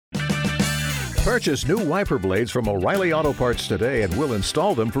Purchase new wiper blades from O'Reilly Auto Parts today and we'll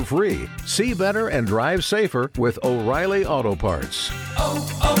install them for free. See better and drive safer with O'Reilly Auto Parts.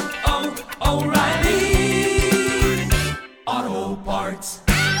 O'Reilly Auto Parts.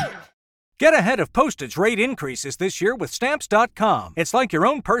 Get ahead of postage rate increases this year with Stamps.com. It's like your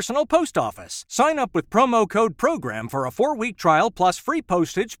own personal post office. Sign up with promo code PROGRAM for a 4-week trial plus free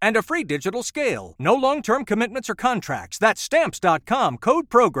postage and a free digital scale. No long-term commitments or contracts. That's Stamps.com, code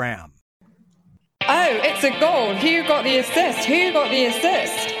PROGRAM. Oh, it's a goal. Who got the assist? Who got the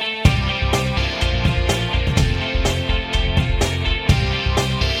assist?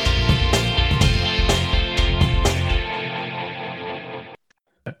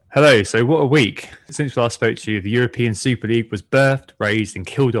 Hello, so what a week. Since we last spoke to you, the European Super League was birthed, raised and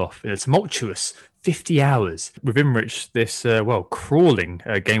killed off in a tumultuous 50 hours, within which this, crawling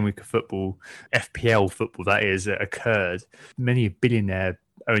game week of football, FPL football that is, occurred. Many a billionaire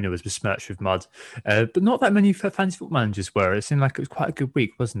owner was besmirched with mud, but not that many fantasy football managers were. It seemed like it was quite a good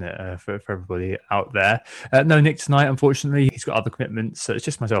week, wasn't it, for everybody out there? No Nick tonight, unfortunately. He's got other commitments, so it's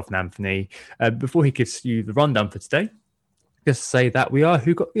just myself and Anthony. Before he gives you the rundown for today, just to say that we are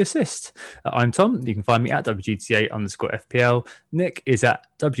Who Got the Assist. I'm Tom. You can find me at WGTA_FPL. Nick is at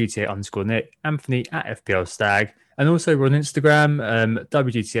WGTA_Nick. Anthony at FPL Stag. And also we're on Instagram,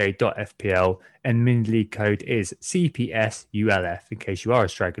 WGTA.FPL. And mini league code is CPSULF, in case you are a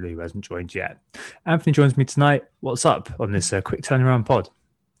straggler who hasn't joined yet. Anthony joins me tonight. What's up on this quick turnaround pod?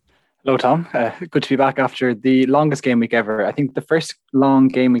 Hello, Tom. Good to be back after the longest game week ever. I think the first long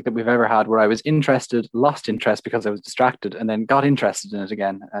game week that we've ever had where I was interested, lost interest because I was distracted, and then got interested in it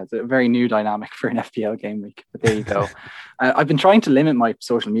again. It's a very new dynamic for an FPL game week, but there you go. I've been trying to limit my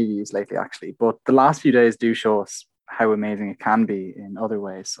social media use lately, actually, but the last few days do show us how amazing it can be in other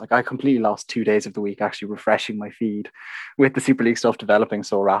ways. Like, I completely lost 2 days of the week actually refreshing my feed with the Super League stuff developing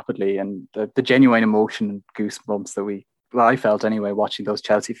so rapidly, and the genuine emotion and goosebumps that I felt anyway, watching those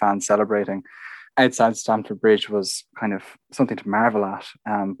Chelsea fans celebrating outside Stamford Bridge was kind of something to marvel at,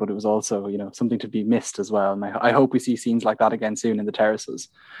 but it was also, something to be missed as well. And I hope we see scenes like that again soon in the terraces.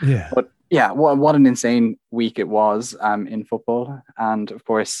 Yeah. But yeah, what an insane week it was in football. And of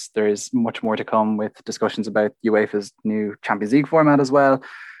course, there is much more to come with discussions about UEFA's new Champions League format as well.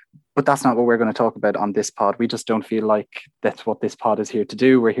 But that's not what we're going to talk about on this pod. We just don't feel like that's what this pod is here to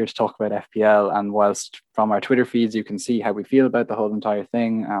do. We're here to talk about FPL. And whilst from our Twitter feeds, you can see how we feel about the whole entire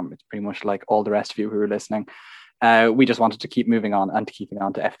thing. It's pretty much like all the rest of you who are listening. We just wanted to keep moving on and keeping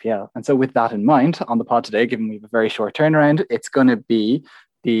on to FPL. And so with that in mind, on the pod today, given we have a very short turnaround, it's going to be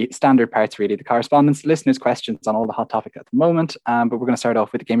the standard parts, really, the correspondence, listeners' questions on all the hot topics at the moment. But we're going to start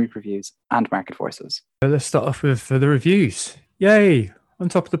off with the game week reviews and market forces. Let's start off with the reviews. Yay! On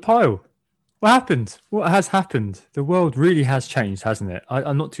top of the pile. What happened? What has happened? The world really has changed, hasn't it?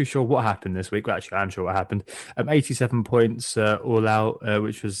 I'm not too sure what happened this week. Well, actually, I'm sure what happened. 87 points all out,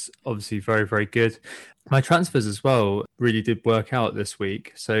 which was obviously very, very good. My transfers as well really did work out this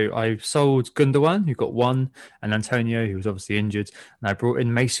week. So I sold Gundogan, who got 1, and Antonio, who was obviously injured. And I brought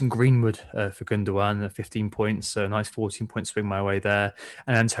in Mason Greenwood for Gundogan at 15 points. So a nice 14-point swing my way there.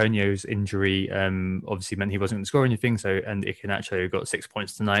 And Antonio's injury obviously meant he wasn't going to score anything. And Iheanacho got 6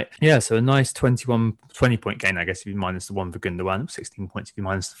 points tonight. Yeah, so a nice 20-point gain, I guess, if you minus the 1 for Gundogan. 16 points if you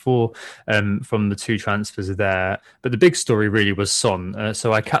minus the 4 from the 2 transfers there. But the big story really was Son.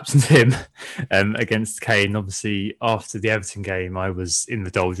 So I captained him against Kane. Obviously, after the Everton game, I was in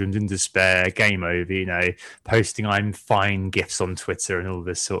the doldrums, in despair, game over, posting I'm fine gifs on Twitter and all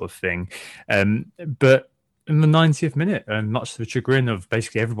this sort of thing. But in the 90th minute, much to the chagrin of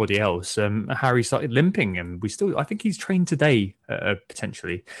basically everybody else, Harry started limping, and I think he's trained today,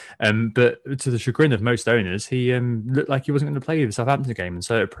 potentially. But to the chagrin of most owners, he looked like he wasn't going to play the Southampton game, and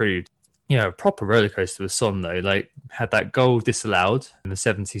so it proved. Proper rollercoaster with Son, though. Like, had that goal disallowed in the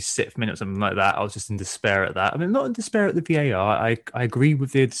 76th minute or something like that. I was just in despair at that. I mean, not in despair at the VAR. I agree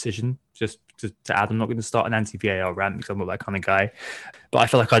with the decision. Just to add, I'm not going to start an anti-VAR rant because I'm not that kind of guy. But I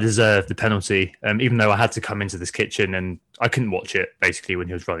felt like I deserved the penalty, even though I had to come into this kitchen and I couldn't watch it, basically, when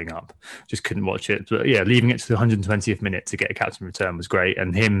he was running up. Just couldn't watch it. But yeah, leaving it to the 120th minute to get a captain return was great.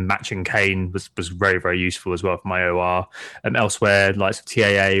 And him matching Kane was very, very useful as well for my OR. Elsewhere, likes of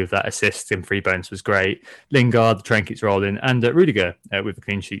TAA with that assist in free bonus was great. Lingard, the train keeps rolling. And Rudiger with a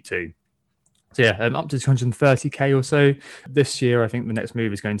clean sheet too. So yeah, up to 230k or so. This year, I think the next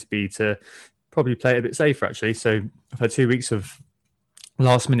move is going to be to probably play it a bit safer, actually. So I've had 2 weeks of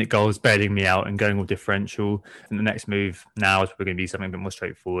last-minute goals bailing me out and going all differential. And the next move now is probably going to be something a bit more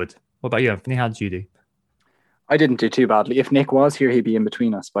straightforward. What about you, Anthony? How did you do? I didn't do too badly. If Nick was here, he'd be in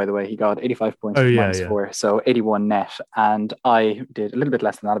between us, by the way. He got 85 points with -4, so 81 net. And I did a little bit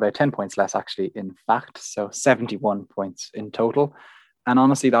less than that, about 10 points less, actually, in fact. So 71 points in total. And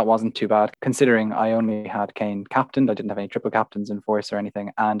honestly, that wasn't too bad, considering I only had Kane captained. I didn't have any triple captains in force or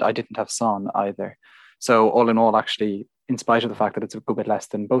anything, and I didn't have Son either. So all in all, actually, in spite of the fact that it's a good bit less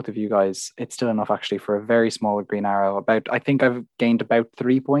than both of you guys, it's still enough actually for a very small green arrow. I think I've gained about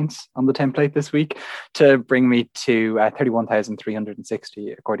 3 points on the template this week to bring me to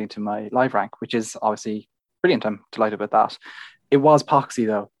 31,360 according to my live rank, which is obviously brilliant. I'm delighted with that. It was poxy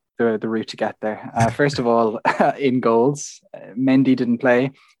though, the route to get there. First of all, in goals, Mendy didn't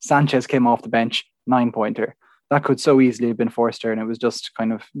play. Sanchez came off the bench, 9-pointer. That could so easily have been Forster, and it was just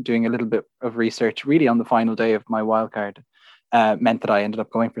kind of doing a little bit of research really on the final day of my wildcard meant that I ended up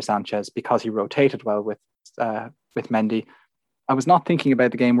going for Sanchez because he rotated well with Mendy. I was not thinking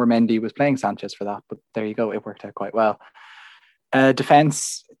about the game where Mendy was playing Sanchez for that, but there you go. It worked out quite well.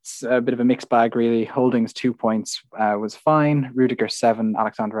 Defense, it's a bit of a mixed bag, really. Holdings 2 points was fine. Rudiger 7,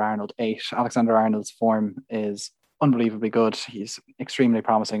 Alexander-Arnold 8. Alexander-Arnold's form is unbelievably good. He's extremely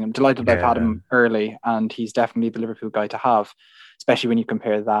promising. I'm delighted I've had him early, and he's definitely the Liverpool guy to have, especially when you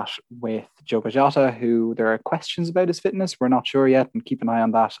compare that with Diogo Jota, who there are questions about his fitness. We're not sure yet, and keep an eye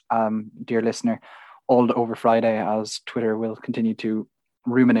on that, dear listener, all over Friday, as Twitter will continue to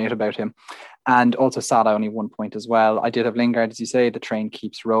ruminate about him. And also Salah only 1 point as well. I did have Lingard, as you say. The train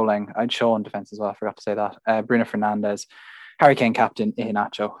keeps rolling. I'd show on defense as well. I forgot to say that. Bruno Fernandes, Harry Kane captain,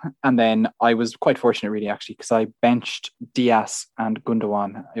 Iheanacho. And then I was quite fortunate, really, actually, because I benched Diaz and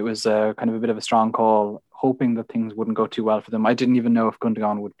Gundogan. It was kind of a bit of a strong call, hoping that things wouldn't go too well for them. I didn't even know if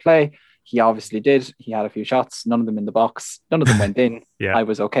Gundogan would play. He obviously did. He had a few shots, none of them in the box. None of them went in. I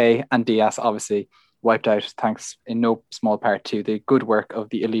was okay. And Diaz obviously wiped out, thanks in no small part to the good work of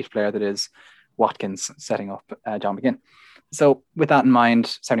the elite player that is Watkins setting up John McGinn. So with that in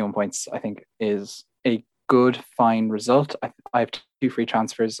mind, 71 points, I think, is a good, fine result. I have 2 free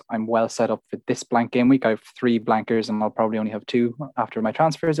transfers. I'm well set up for this blank game week. I have 3 blankers, and I'll probably only have 2 after my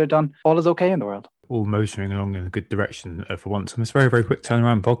transfers are done. All is okay in the world. All motoring along in a good direction for once. And it's a very, very quick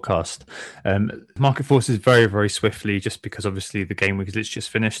turnaround podcast. Market forces very, very swiftly, just because obviously the game week is literally just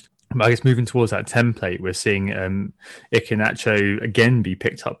finished. But I guess moving towards that template, we're seeing Iheanacho again be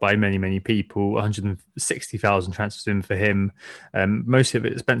picked up by many, many people. 160,000 transfers in for him. Most of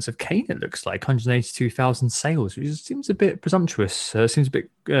it expense of Kane, it looks like. 182,000 sales, which seems a bit presumptuous. Seems a bit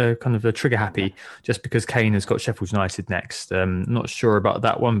kind of trigger happy, just because Kane has got Sheffield United next. Not sure about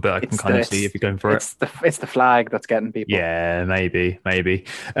that one, but I can kind of see if you're going for it. It's the flag that's getting people. Yeah, maybe.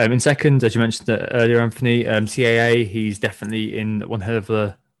 In second, as you mentioned earlier, Anthony, CAA, he's definitely in one hell of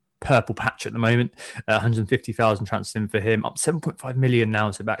a purple patch at the moment. 150,000 transfers in for him, up 7.5 million now,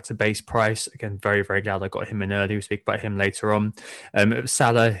 so back to base price. Again, very, very glad I got him in early. We'll speak about him later on.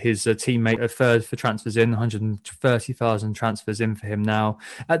 Salah, his teammate, a third for transfers in, 130,000 transfers in for him now.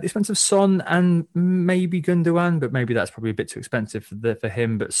 At the expense of Son and maybe Gundogan, but maybe that's probably a bit too expensive for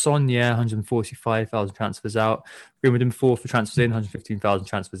him. But Son, 145,000 transfers out. Greenwood in fourth for transfers in, 115,000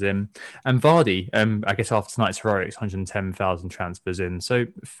 transfers in. And Vardy, I guess after tonight's heroics, 110,000 transfers in. So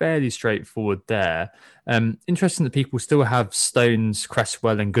fairly straightforward there. Interesting that people still have Stones,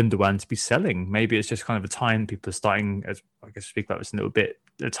 Cresswell and Gundogan to be selling. Maybe it's just kind of a time people are starting, as I guess speak about this a little bit,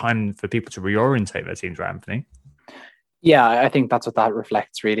 a time for people to reorientate their teams, right, Anthony? Yeah, I think that's what that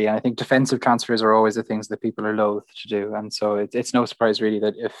reflects, really. And I think defensive transfers are always the things that people are loath to do. And so it's no surprise, really,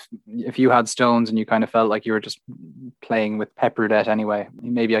 that if you had Stones and you kind of felt like you were just playing with pep roulette anyway,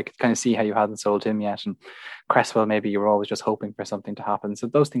 maybe I could kind of see how you hadn't sold him yet. And Cresswell, maybe you were always just hoping for something to happen. So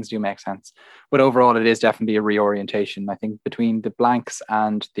those things do make sense. But overall, it is definitely a reorientation. I think between the blanks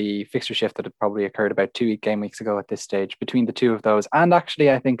and the fixture shift that had probably occurred about 2 game weeks ago at this stage, between the two of those, and actually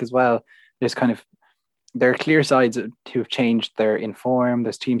I think as well, there are clear sides who have changed their inform.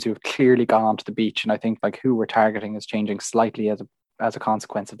 There's teams who have clearly gone onto the beach, and I think like who we're targeting is changing slightly as a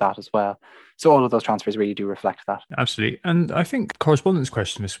consequence of that as well. So all of those transfers really do reflect that. Absolutely. And I think correspondence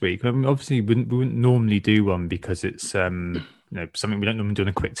question this week, I mean, obviously we wouldn't normally do one because it's something we don't normally do in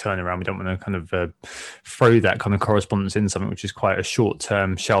a quick turnaround. We don't want to kind of throw that kind of correspondence in something which is quite a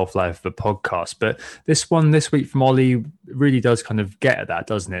short-term shelf life of a podcast. But this one this week from Ollie really does kind of get at that,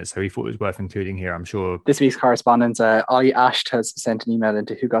 doesn't it? So he thought it was worth including here, I'm sure. This week's correspondence, Ollie Asht has sent an email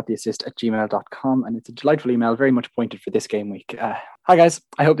into whogottheassist@gmail.com, and it's a delightful email, very much pointed for this game week. Hi guys,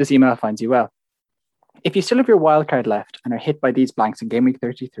 I hope this email finds you well. If you still have your wildcard left and are hit by these blanks in game week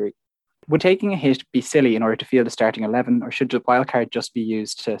 33, would taking a hit be silly in order to field a starting 11, or should the wildcard just be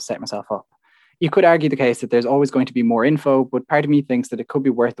used to set myself up? You could argue the case that there's always going to be more info, but part of me thinks that it could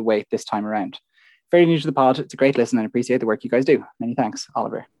be worth the wait this time around. very new to the pod. It's a great listen and appreciate the work you guys do. Many thanks,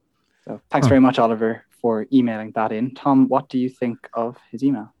 Oliver. So thanks very much, Oliver, for emailing that in. Tom, what do you think of his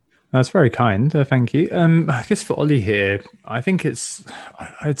email? That's very kind. Thank you. I guess for Ollie here, I'd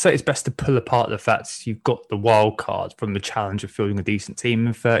say it's best to pull apart the fact you've got the wild card from the challenge of fielding a decent team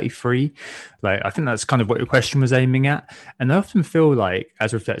in 33. I think that's kind of what your question was aiming at. And I often feel like,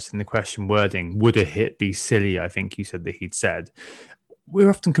 as reflected in the question wording, would a hit be silly? I think you said that he'd said. We're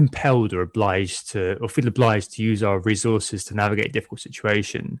often compelled or feel obliged to use our resources to navigate a difficult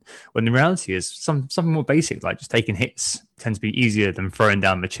situation, when the reality is something more basic, like just taking hits, tends to be easier than throwing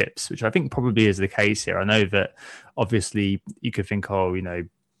down the chips, which I think probably is the case here. I know that obviously you could think, the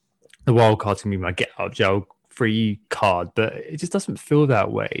wild card's going to be my get out of jail free card, but it just doesn't feel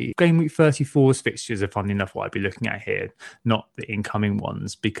that way. Game week 34's fixtures are, funnily enough, what I'd be looking at here, not the incoming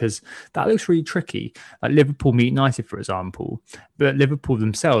ones, because that looks really tricky. Like Liverpool meet United, for example, but Liverpool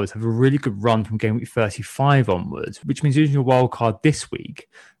themselves have a really good run from game week 35 onwards, which means using your wild card this week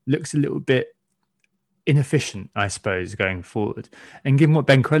looks a little bit inefficient, I suppose, going forward. And given what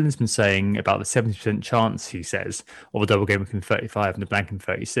Ben Crellin's been saying about the 70% chance, he says, of a double game week in 35 and a blank in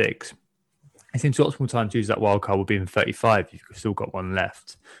 36, it seems the optimal time to use that wild card will be in 35 if you've still got one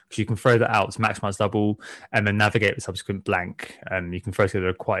left, because you can throw that out to maximise double and then navigate the subsequent blank. You can throw together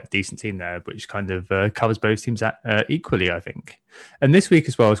a quite decent team there, which kind of covers both teams equally, I think. And this week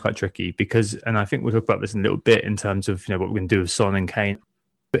as well is quite tricky because, and I think we'll talk about this in a little bit in terms of what we're going to do with Son and Kane.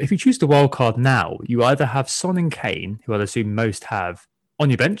 But if you choose the wild card now, you either have Son and Kane, who I'd assume most have, on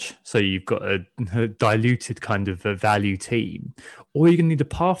your bench, so you've got a diluted kind of a value team, or you're going to need a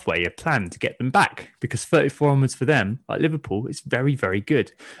pathway, a plan to get them back, because 34 onwards for them, like Liverpool, is very, very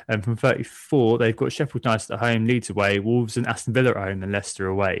good. And from 34, they've got Sheffield United at home, Leeds away, Wolves and Aston Villa at home, and Leicester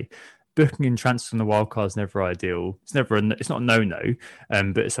away. Booking in transfers on the wild card is never ideal. It's not a no-no,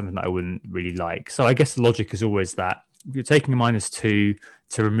 but it's something that I wouldn't really like. So I guess the logic is always that if you're taking a -2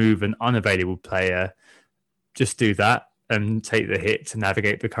 to remove an unavailable player, just do that and take the hit to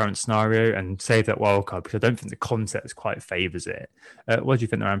navigate the current scenario and save that wild card, because I don't think the concept quite favours it. What do you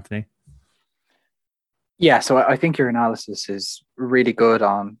think there, Anthony? Yeah, so I think your analysis is really good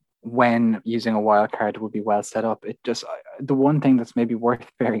on when using a wild card would be well set up. It just, the one thing that's maybe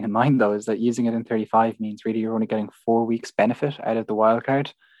worth bearing in mind though is that using it in 35 means really you're only getting 4 weeks benefit out of the wild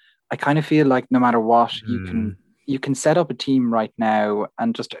card. I kind of feel like no matter what, you can set up a team right now,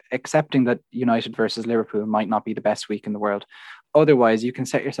 and just accepting that United versus Liverpool might not be the best week in the world. Otherwise, you can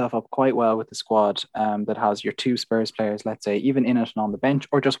set yourself up quite well with the squad that has your 2 Spurs players, let's say, even in it and on the bench,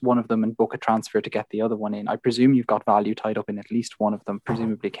 or just one of them and book a transfer to get the other one in. I presume you've got value tied up in at least one of them,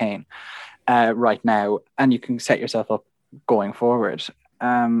 presumably Kane, right now, and you can set yourself up going forward.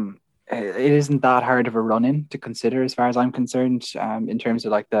 It isn't that hard of a run-in to consider as far as I'm concerned, in terms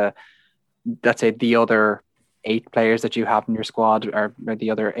of like let's say the other 8 players that you have in your squad, or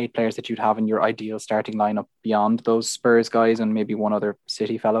the other 8 players that you'd have in your ideal starting lineup beyond those Spurs guys and maybe one other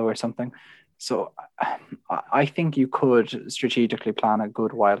City fellow or something. So I think you could strategically plan a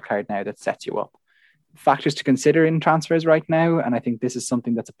good wild card now that sets you up. Factors to consider in transfers right now, and I think this is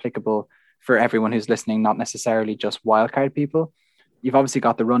something that's applicable for everyone who's listening, not necessarily just wild card people. You've obviously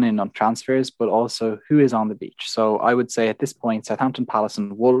got the run-in on transfers, but also who is on the beach. So I would say at this point, Southampton, Palace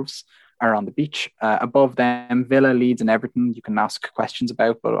and Wolves are on the beach. Above them, Villa, Leeds and Everton, you can ask questions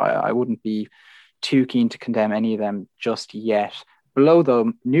about, but I wouldn't be too keen to condemn any of them just yet. Below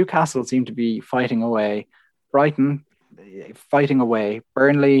them, Newcastle seem to be fighting away. Brighton, fighting away.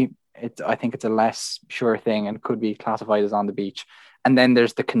 Burnley, I think it's a less sure thing and could be classified as on the beach. And then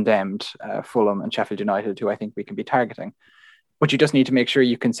there's the condemned Fulham and Sheffield United, who I think we can be targeting. But you just need to make sure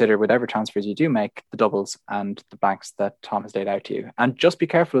you consider whatever transfers you do make, the doubles and the blanks that Tom has laid out to you. And just be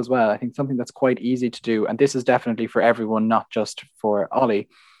careful as well. I think something that's quite easy to do, and this is definitely for everyone, not just for Ollie.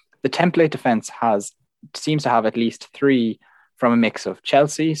 The template defence seems to have at least 3 from a mix of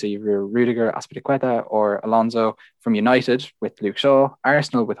Chelsea, so you've your Rudiger, Azpilicueta, or Alonso, from United with Luke Shaw,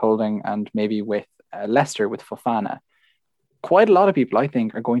 Arsenal with Holding, and maybe with Leicester with Fofana. Quite a lot of people, I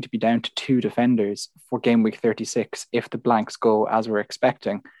think, are going to be down to 2 defenders for game week 36 if the blanks go as we're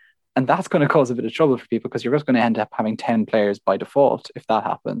expecting. And that's going to cause a bit of trouble for people, because you're just going to end up having 10 players by default if that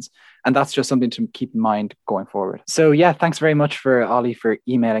happens. And that's just something to keep in mind going forward. So yeah, thanks very much for Ollie for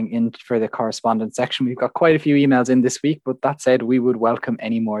emailing in for the correspondence section. We've got quite a few emails in this week, but that said, we would welcome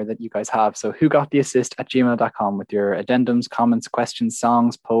any more that you guys have. So whogotttheassist@gmail.com with your addendums, comments, questions,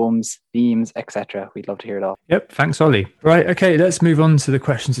 songs, poems, themes, etc. We'd love to hear it all. Yep, thanks, Ollie. Right, okay, let's move on to the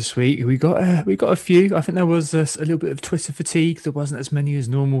questions this week. We got a few. I think there was a little bit of Twitter fatigue. There wasn't as many as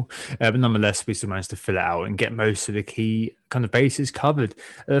normal. But nonetheless, we still managed to fill it out and get most of the key kind of bases covered.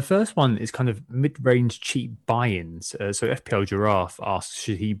 The first one is kind of mid-range cheap buy-ins. So FPL Giraffe asks,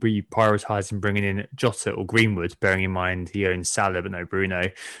 should he be prioritising bringing in Jota or Greenwood, bearing in mind he owns Salah but no Bruno?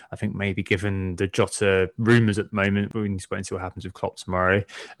 I think maybe given the Jota rumours at the moment, we need to wait and see what happens with Klopp tomorrow.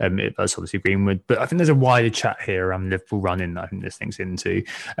 That's obviously Greenwood. But I think there's a wider chat here around Liverpool running that I think this thing's into.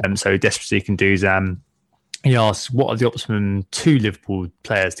 So Desperately Can Do Zam. He asks, what are the optimum 2 Liverpool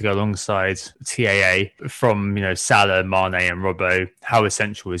players to go alongside TAA from, Salah, Mane and Robbo? How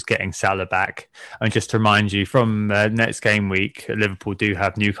essential is getting Salah back? And just to remind you, from next game week, Liverpool do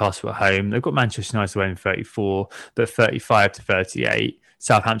have Newcastle at home. They've got Manchester United away in 34, but 35-38.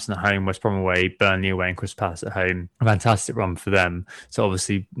 Southampton at home, West Brom away, Burnley away and Crystal Palace at home. A fantastic run for them. So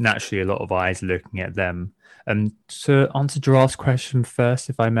obviously, naturally, a lot of eyes looking at them. To answer Giraffe's question first,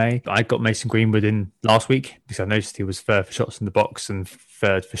 if I may, I got Mason Greenwood in last week because I noticed he was third for shots in the box and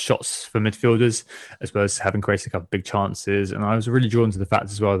third for shots for midfielders, as well as having created a couple of big chances. And I was really drawn to the fact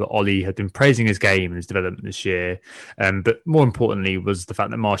as well that Ollie had been praising his game and his development this year. But more importantly was the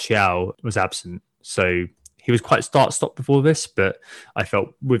fact that Martial was absent. So he was quite start-stop before this, but I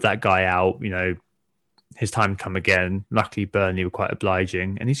felt with that guy out, his time come again. Luckily, Burnley were quite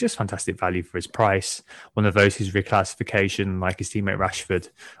obliging, and he's just fantastic value for his price. One of those whose reclassification, like his teammate Rashford,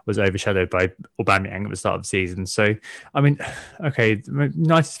 was overshadowed by Aubameyang at the start of the season. So, okay,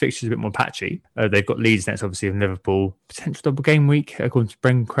 United's fixture is a bit more patchy. They've got Leeds next, obviously, in Liverpool. Potential double game week, according to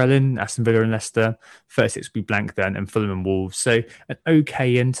Bren Crellin, Aston Villa and Leicester. 36 will be blank then, and Fulham and Wolves. So, an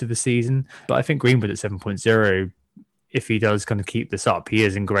okay end to the season. But I think Greenwood at 7.0, if he does kind of keep this up, he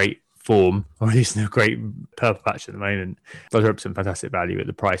is in great form, or at least in a great purple patch at the moment. Does represent fantastic value at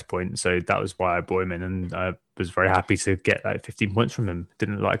the price point, so that was why I bought him in, and I was very happy to get like 15 points from him.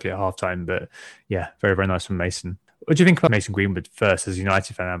 Didn't look likely at half time, but yeah, very, very nice from Mason. What do you think about Mason Greenwood first as a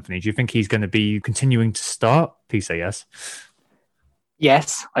United fan, Anthony? Do you think he's going to be continuing to start? Please say yes.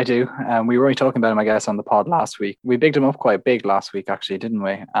 Yes, I do. We were only talking about him, I guess, on the pod last week. We bigged him up quite big last week, actually, didn't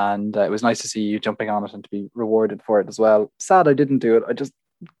we? And it was nice to see you jumping on it and to be rewarded for it as well. Sad I didn't do it. I just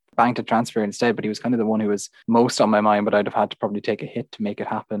banked a transfer instead, but he was kind of the one who was most on my mind, but I'd have had to probably take a hit to make it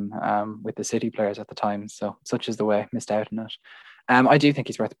happen with the City players at the time. So such is the way. Missed out on it. I do think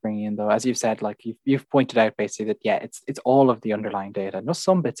he's worth bringing in, though. As you've said, like you've pointed out basically that, yeah, it's all of the underlying data, not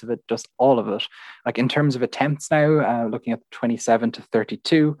some bits of it, just all of it. Like in terms of attempts now, looking at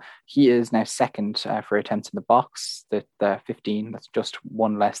 27-32, he is now second for attempts in the box, the 15. That's just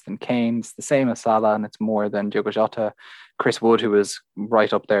one less than Kane. It's the same as Salah, and it's more than Diogo Jota. Chris Wood, who was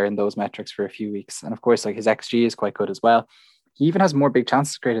right up there in those metrics for a few weeks. And of course, like his XG is quite good as well. He even has more big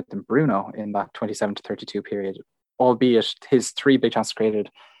chances created than Bruno in that 27-32 period, albeit his 3 big chances created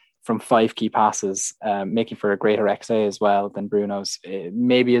from 5 key passes, making for a greater XA as well than Bruno's. It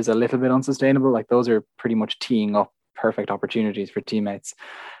maybe is a little bit unsustainable. Like those are pretty much teeing up perfect opportunities for teammates.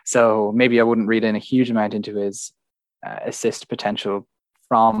 So maybe I wouldn't read in a huge amount into his assist potential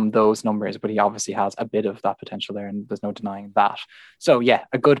from those numbers, but he obviously has a bit of that potential there, and there's no denying that. So yeah,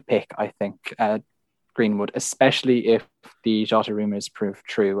 a good pick, I think, Greenwood, especially if the Jota rumours prove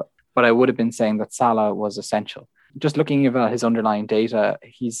true. But I would have been saying that Salah was essential. Just looking at his underlying data,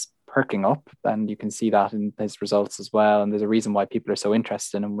 he's perking up, and you can see that in his results as well. And there's a reason why people are so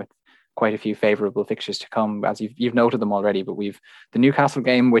interested in him, with quite a few favourable fixtures to come, as you've noted them already. But we've the Newcastle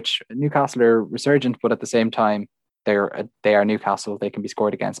game, which Newcastle are resurgent, but at the same time, they are Newcastle. They can be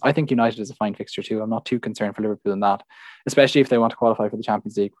scored against. I think United is a fine fixture too. I'm not too concerned for Liverpool in that, especially if they want to qualify for the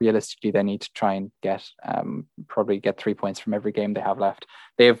Champions League. Realistically, they need to try and probably get 3 points from every game they have left.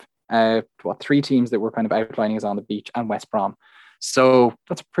 They have 3 teams that we're kind of outlining as on the beach, and West Brom. So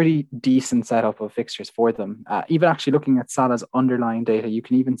that's a pretty decent setup of fixtures for them. Even actually looking at Salah's underlying data, you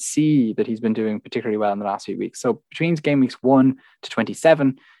can even see that he's been doing particularly well in the last few weeks. So between game weeks 1 to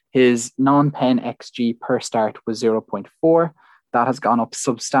 27, his non-pen XG per start was 0.4. That has gone up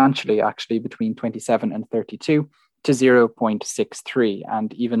substantially actually between 27 and 32 to 0.63.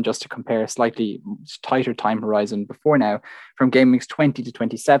 And even just to compare a slightly tighter time horizon before now, from game weeks 20 to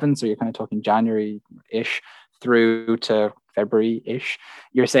 27, so you're kind of talking January-ish through to February-ish,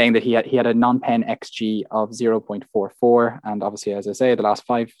 you're saying that he had a non-pen XG of 0.44. And obviously, as I say, the last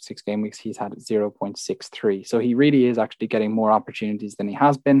 5-6 game weeks, he's had 0.63. So he really is actually getting more opportunities than he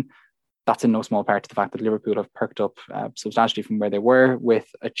has been. That's in no small part to the fact that Liverpool have perked up substantially from where they were with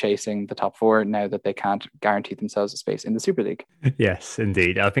chasing the top 4 now that they can't guarantee themselves a space in the Super League. Yes,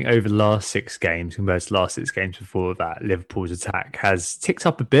 indeed. I think over the last 6 games compared to the last 6 games before that, Liverpool's attack has ticked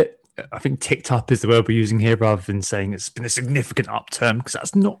up a bit. I think ticked up is the word we're using here, rather than saying it's been a significant upturn, because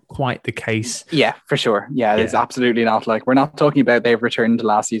that's not quite the case. Yeah, for sure. Yeah, it's absolutely not. Like, we're not talking about they've returned to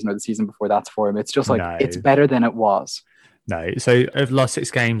last season or the season before that's for him. It's just like, it's better than it was. No. So over the last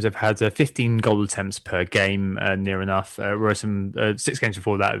 6 games, they've had 15 goal attempts per game, near enough. Whereas some 6 games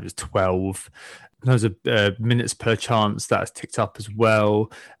before that, it was 12. In terms of minutes per chance, that's ticked up as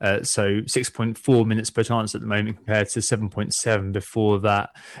well. So 6.4 minutes per chance at the moment compared to 7.7 before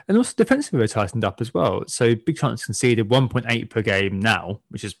that. And also defensively, they're tightened up as well. So big chance conceded 1.8 per game now,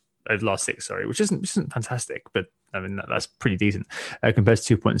 which is over the last 6, which isn't fantastic, but I mean, that's pretty decent compared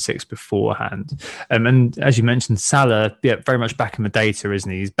to 2.6 beforehand. And as you mentioned, Salah, very much back in the data, isn't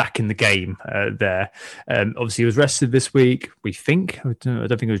he? He's back in the game there. Obviously, he was rested this week, we think. I don't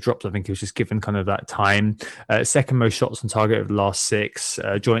think he was dropped. I think he was just given kind of that time. Second most shots on target over the last 6,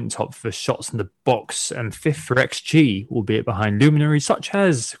 joint top for shots in the box, and 5th for XG, albeit behind luminaries such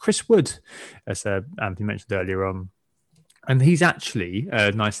as Chris Wood, as Anthony mentioned earlier on. And he's actually,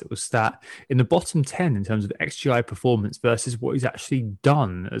 a nice little stat, in the bottom 10 in terms of XGI performance versus what he's actually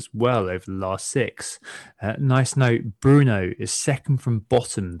done as well over the last 6. Nice note, Bruno is second from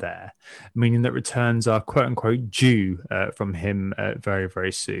bottom there, meaning that returns are quote-unquote due from him very,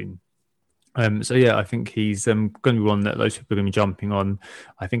 very soon. So yeah, I think he's going to be one that those people are going to be jumping on.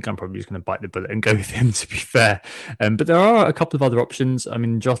 I think I'm probably just going to bite the bullet and go with him, to be fair. But there are a couple of other options. I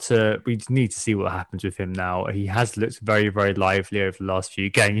mean, Jota, we need to see what happens with him now. He has looked very, very lively over the last few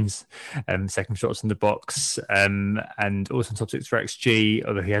games. Second shots in the box, and also top 6 for XG,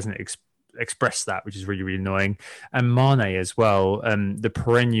 although he hasn't expressed that, which is really, really annoying. And Mane as well, the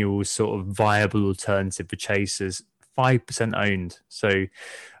perennial sort of viable alternative for chasers, 5% owned. So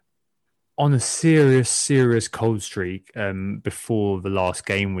on a serious cold streak before the last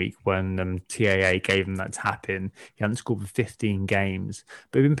game week when TAA gave him that tap in. He hadn't scored for 15 games,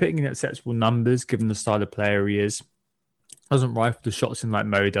 but he's been putting in acceptable numbers given the style of player he is. Doesn't rifle the shots in like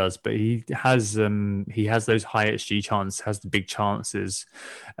Mo does, but he has those high XG chances, has the big chances,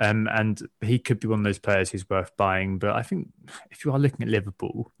 and he could be one of those players who's worth buying. But I think if you are looking at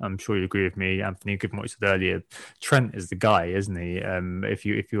Liverpool, I'm sure you agree with me, Anthony, given what you said earlier, Trent is the guy, isn't he? If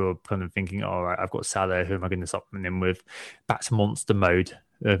you're kind of thinking, all right, I've got Salah, who am I going to supplement him with? Back to monster mode.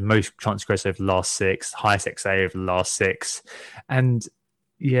 Most chance creation over the last 6, highest XA over the last 6, and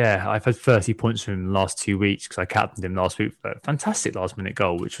yeah, I've had 30 points from him in the last 2 weeks because I captained him last week for a fantastic last-minute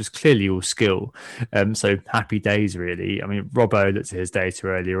goal, which was clearly all skill. So happy days, really. I mean, Robbo looked at his data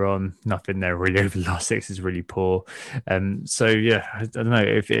earlier on. Nothing there really over the last 6 is really poor. So, yeah, I don't know.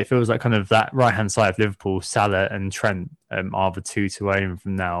 If it feels like kind of that right-hand side of Liverpool, Salah and Trent are the 2 to own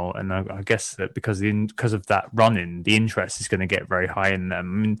from now. And I guess that because of that run-in, the interest is going to get very high in them.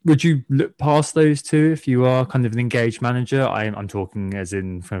 I mean, would you look past those 2 if you are kind of an engaged manager? I'm talking as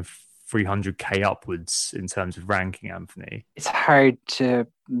in from 300k upwards in terms of ranking, Anthony. It's hard to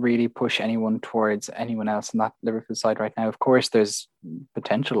really push anyone towards anyone else in that Liverpool side right now. Of course, there's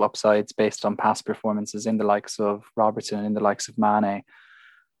potential upsides based on past performances in the likes of Robertson and in the likes of Mane.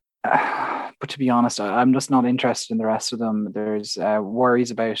 But to be honest, I'm just not interested in the rest of them. There's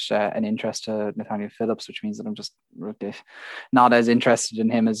worries about an interest to Nathaniel Phillips, which means that I'm just not as interested in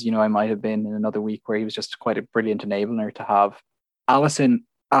him as, I might have been in another week where he was just quite a brilliant enabler to have. Alisson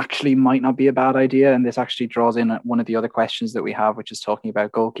actually might not be a bad idea, and this actually draws in one of the other questions that we have, which is talking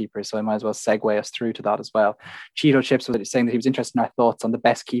about goalkeepers, so I might as well segue us through to that as well. Cheeto Chips was saying that he was interested in our thoughts on the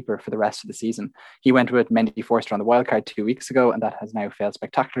best keeper for the rest of the season. He went with Mendy Forster on the wildcard 2 weeks ago, and that has now failed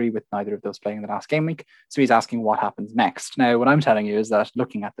spectacularly with neither of those playing in the last game week, so he's asking what happens next. Now, what I'm telling you is that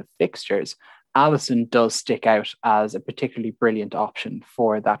looking at the fixtures, Alisson does stick out as a particularly brilliant option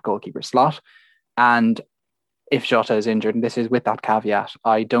for that goalkeeper slot, and if Jota is injured, and this is with that caveat,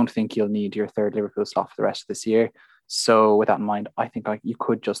 I don't think you'll need your third Liverpool slot for the rest of this year. So with that in mind, I think you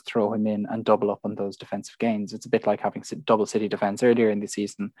could just throw him in and double up on those defensive gains. It's a bit like having double City defence earlier in the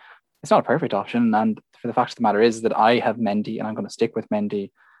season. It's not a perfect option. And for the fact of the matter is that I have Mendy and I'm going to stick with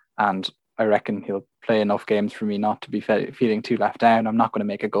Mendy. And I reckon he'll play enough games for me not to be feeling too left down. I'm not going to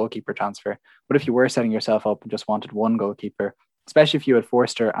make a goalkeeper transfer. But if you were setting yourself up and just wanted one goalkeeper, especially if you had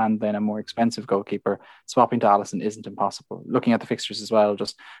Forster and then a more expensive goalkeeper, swapping to Alisson isn't impossible. Looking at the fixtures as well,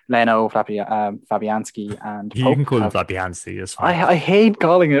 just Leno, Fabianski and Pope. You can call him Fabianski, that's fine. I hate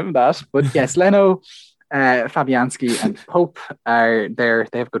calling him that, but yes, Leno, Fabianski and Pope are there.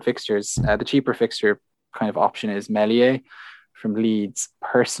 They have good fixtures. The cheaper fixture kind of option is Meslier from Leeds.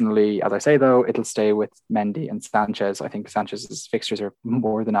 Personally, as I say, though, it'll stay with Mendy and Sanchez. I think Sanchez's fixtures are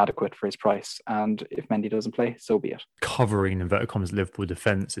more than adequate for his price. And if Mendy doesn't play, so be it. Covering inverted commas Liverpool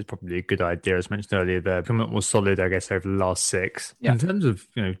defence is probably a good idea. As mentioned earlier, they're becoming more solid, I guess, over the last 6. Yeah. In terms of,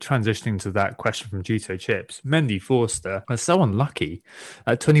 transitioning to that question from Gito Chips, Mendy Forster are so unlucky.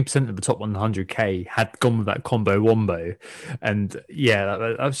 20% of the top 100k had gone with that combo wombo. And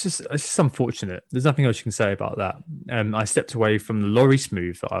that was just unfortunate. There's nothing else you can say about that. I stepped away from the Lloris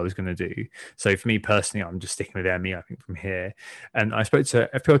move that I was going to do. So for me personally, I'm just sticking with Emmy, I think, from here. And I spoke to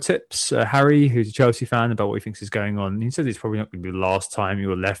FPL Tips, Harry, who's a Chelsea fan, about what he thinks is going on. He says it's probably not going to be the last time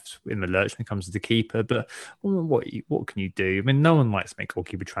you're left in the lurch when it comes to the keeper. But what can you do? I mean, no one likes to make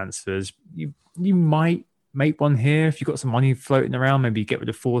goalkeeper transfers. You might make one here if you've got some money floating around. Maybe get rid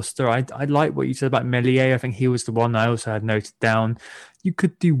of Forster. I like what you said about Meslier. I think he was the one I also had noted down. You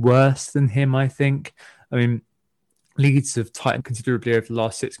could do worse than him, I think. I mean, Leeds have tightened considerably over the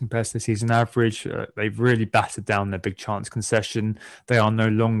last 6 compared to the season average. They've really battered down their big chance concession. They are no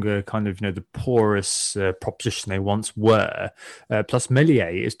longer kind of, the porous proposition they once were. Plus, Meslier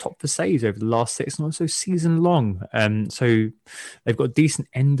is top for saves over the last 6 and also season long. So they've got a decent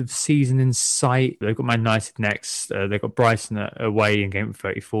end of season in sight. They've got Man United next. They've got Brighton away in game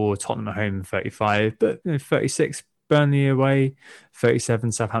 34, Tottenham at home in 35, but 36. Burnley away,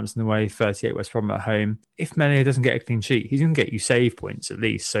 37 Southampton away, 38 West Brom at home. If Meslier doesn't get a clean sheet, he's going to get you save points at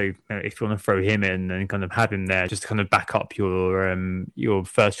least. So if you want to throw him in and kind of have him there just to kind of back up your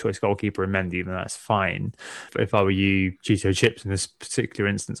first choice goalkeeper in Mendy, then that's fine. But if I were you, Gito Chips, in this particular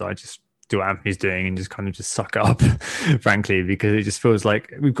instance, I just do what Anthony's doing and just suck it up, frankly, because it just feels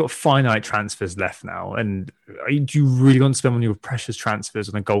like we've got finite transfers left now. And do you really want to spend on your precious transfers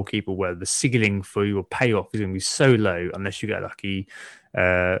on a goalkeeper where the ceiling for your payoff is going to be so low unless you get a lucky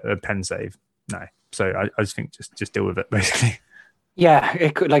pen save? No. So I just think just deal with it, basically. Yeah,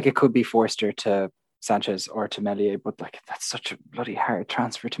 it could be Forster to Sanchez or to Meslier, but that's such a bloody hard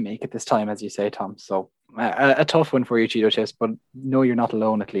transfer to make at this time, as you say, Tom. So a tough one for you, Cheeto Chips, but no, you're not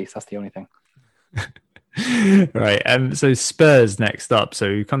alone. At least that's the only thing. Right. So Spurs next up. So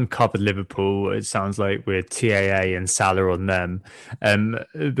we kind of covered Liverpool. It sounds like we're TAA and Salah on them.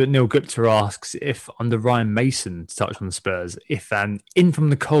 But Neil Gupta asks if under Ryan Mason, to touch on Spurs, if an in from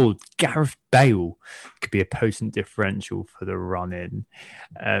the cold Gareth Bale could be a potent differential for the run in.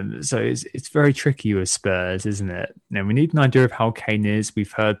 So it's very tricky with Spurs, isn't it? Now we need an idea of how Kane is.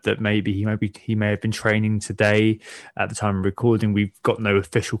 We've heard that maybe he may have been training today. At the time of recording, we've got no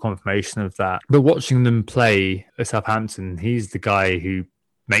official confirmation of that. But watching them play at Southampton, he's the guy who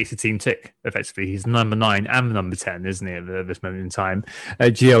makes the team tick, effectively. He's number 9 and number 10, isn't he, at this moment in time?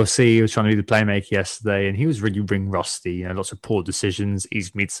 GLC was trying to be the playmaker yesterday, and he was really ring rusty, lots of poor decisions. Easy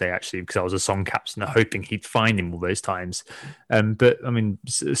for me to say, actually, because I was a song captain, hoping he'd find him all those times. But, I mean,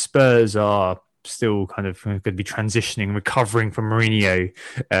 Spurs are still kind of going to be transitioning, recovering from Mourinho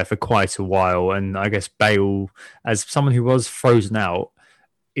for quite a while. And I guess Bale, as someone who was frozen out,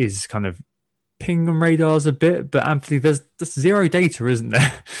 is kind of ping on radars a bit, but Anthony, there's zero data, isn't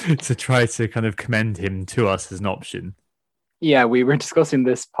there, to try to kind of commend him to us as an option. Yeah, we were discussing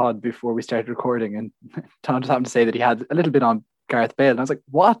this pod before we started recording, and Tom just happened to say that he had a little bit on Gareth Bale, and I was like,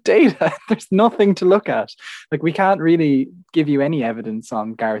 what data? There's nothing to look at. We can't really give you any evidence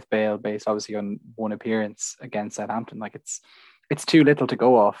on Gareth Bale based obviously on one appearance against Southampton. It's too little to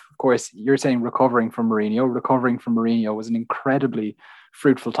go off. Of course, you're saying recovering from Mourinho was an incredibly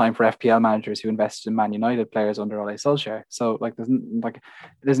fruitful time for FPL managers who invested in Man United players under Ole Solskjaer. So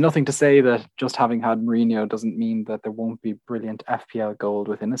there's nothing to say that just having had Mourinho doesn't mean that there won't be brilliant FPL gold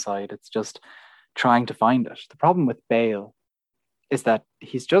within a side. It's just trying to find it. The problem with Bale is that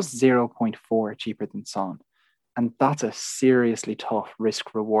he's just 0.4 cheaper than Son. And that's a seriously tough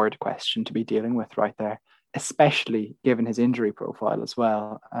risk-reward question to be dealing with right there, especially given his injury profile as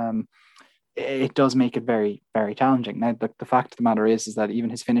well. It does make it very, very challenging. Now, the fact of the matter is that even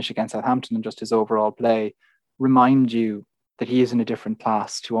his finish against Southampton and just his overall play remind you that he is in a different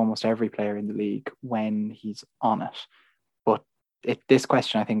class to almost every player in the league when he's on it. But this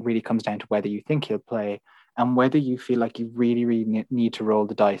question, I think, really comes down to whether you think he'll play and whether you feel like you really, really need to roll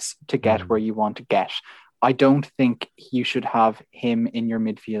the dice to get where you want to get. I don't think you should have him in your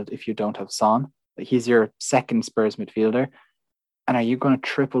midfield if you don't have Son. He's your second Spurs midfielder. And are you going to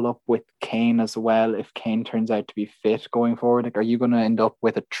triple up with Kane as well if Kane turns out to be fit going forward? Are you going to end up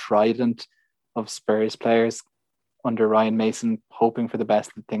with a trident of Spurs players under Ryan Mason, hoping for the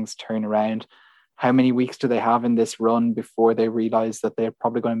best that things turn around? How many weeks do they have in this run before they realise that they're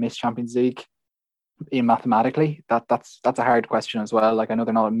probably going to miss Champions League? Mathematically, that's a hard question as well. I know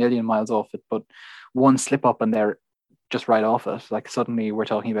they're not a million miles off it, but one slip up and they're just right off it. Like suddenly we're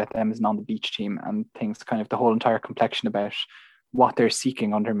talking about them as an on the beach team, and things kind of the whole entire complexion about what they're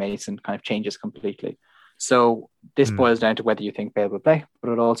seeking under Mason kind of changes completely. So this boils down to whether you think Bale will play,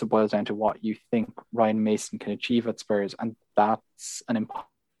 but it also boils down to what you think Ryan Mason can achieve at Spurs, and that's an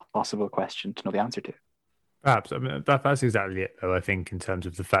impossible question to know the answer to. Perhaps. I mean, that's exactly it, though, I think, in terms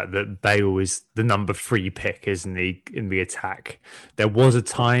of the fact that Bale is the number 3 pick, isn't he, in the attack. There was a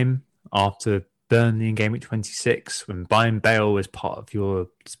time after Burnley in game week 26 when buying Bale as part of your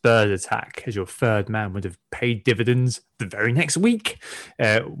Spurs attack as your third man would have paid dividends the very next week.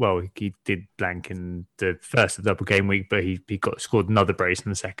 Well, he did blank in the first of the double game week, but he scored another brace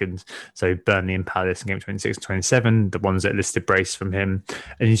in the second. So Burnley and Palace in game 26 and 27, the ones that listed brace from him.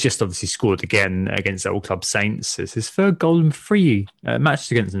 And he's just obviously scored again against Old Club Saints. It's his third goal in 3 matches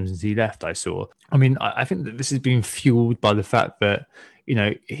against them since he left, I saw. I mean, I think that this has been fueled by the fact that,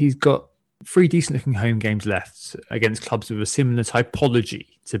 he's got 3 decent looking home games left against clubs with a similar typology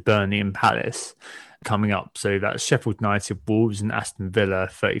to Burnley and Palace coming up. So that's Sheffield United, Wolves and Aston Villa,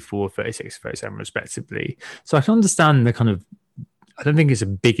 34, 36, 37 respectively. So I can understand the kind of, I don't think it's a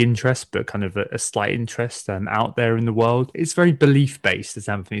big interest, but kind of a slight interest out there in the world. It's very belief based, as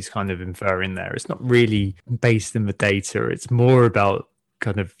Anthony's kind of inferring there. It's not really based in the data. It's more about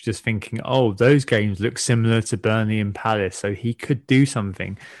kind of just thinking, oh, those games look similar to Burnley and Palace, so he could do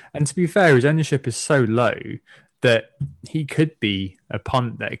something. And to be fair, his ownership is so low that he could be a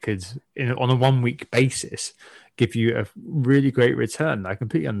punt that could, on a 1 week basis, give you a really great return. I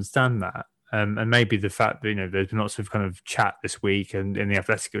completely understand that. And maybe the fact that, there's been lots of kind of chat this week, and in the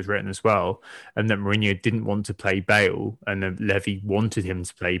Athletic it was written as well, and that Mourinho didn't want to play Bale, and then Levy wanted him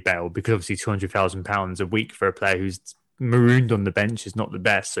to play Bale because obviously £200,000 a week for a player who's marooned on the bench is not the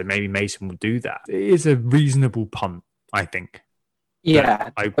best, so maybe Mason will do that. It is a reasonable punt, I think. Yeah,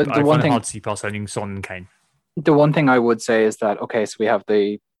 but I find it hard to see past owning Son and Kane. The one thing I would say is that, okay, so we have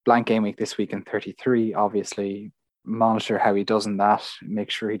the blank game week this week in 33, obviously monitor how he does in that, make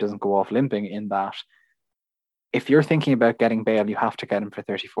sure he doesn't go off limping in that. If you're thinking about getting Bale, you have to get him for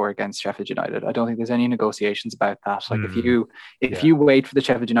 34 against Sheffield United. I don't think there's any negotiations about that. Like if you wait for the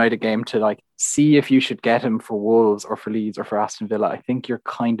Sheffield United game to like see if you should get him for Wolves or for Leeds or for Aston Villa, I think you're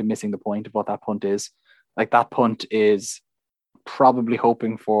kind of missing the point of what that punt is. Like that punt is probably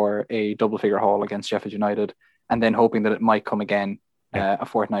hoping for a double figure haul against Sheffield United and then hoping that it might come again a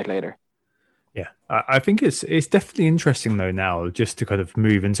fortnight later. Yeah, I think it's definitely interesting though now just to kind of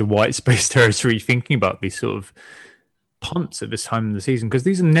move into white space territory, thinking about these sort of punts at this time in the season, because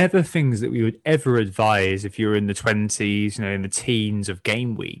these are never things that we would ever advise if you're in the 20s, in the teens of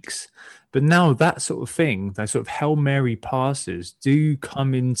game weeks. But now that sort of thing, those sort of Hail Mary passes do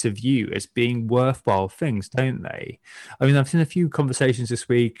come into view as being worthwhile things, don't they? I mean, I've seen a few conversations this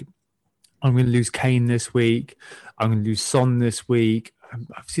week. I'm going to lose Kane this week. I'm going to lose Son this week.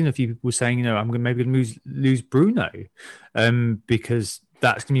 I've seen a few people saying, I'm going to lose Bruno because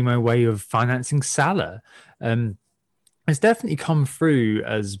that's going to be my way of financing Salah. It's definitely come through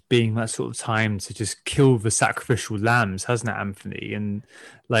as being that sort of time to just kill the sacrificial lambs, hasn't it, Anthony? And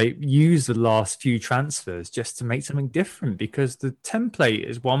like use the last few transfers just to make something different, because the template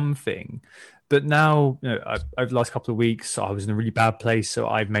is one thing. But now, over the last couple of weeks, I was in a really bad place. So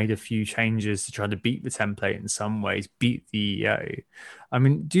I've made a few changes to try to beat the template in some ways, beat the EO. I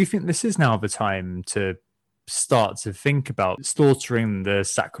mean, do you think this is now the time to start to think about slaughtering the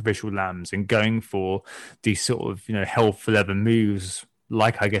sacrificial lambs and going for these sort of, hell for leather moves,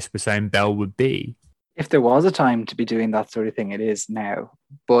 like I guess we're saying Bell would be? If there was a time to be doing that sort of thing, it is now.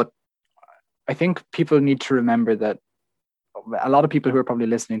 But I think people need to remember that a lot of people who are probably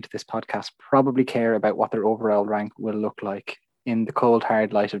listening to this podcast probably care about what their overall rank will look like in the cold,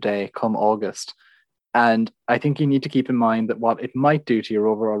 hard light of day come August. And I think you need to keep in mind that what it might do to your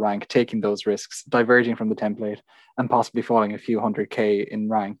overall rank, taking those risks, diverging from the template and possibly falling a few 100K in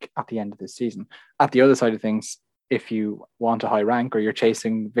rank at the end of this season. At the other side of things, if you want a high rank or you're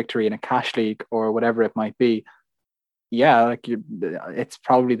chasing victory in a cash league or whatever it might be, it's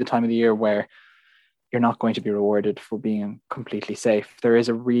probably the time of the year where you're not going to be rewarded for being completely safe. There is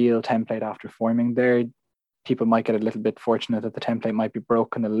a real template after forming there. People might get a little bit fortunate that the template might be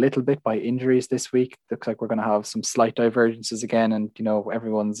broken a little bit by injuries this week. Looks like we're going to have some slight divergences again, and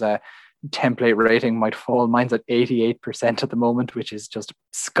everyone's template rating might fall. Mine's at 88% at the moment, which is just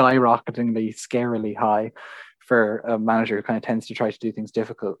skyrocketingly, scarily high for a manager who kind of tends to try to do things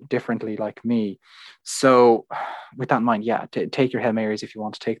differently like me. So with that in mind, take your Hail Marys if you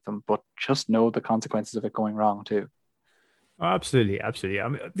want to take them, but just know the consequences of it going wrong too. Oh, absolutely. I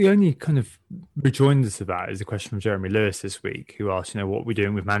mean, the only kind of rejoinder to that is a question from Jeremy Lewis this week, who asked, what we're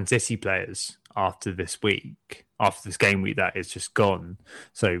doing with Man City players. after this game week that is just gone.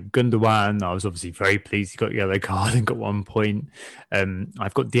 So Gundogan, I was obviously very pleased he got a yellow card and got 1 point.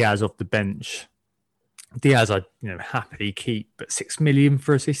 I've got Diaz off the bench. Diaz, I'd happily keep, but 6 million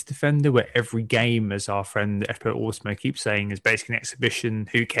for assist defender, where every game, as our friend Epo Osmo keeps saying, is basically an exhibition.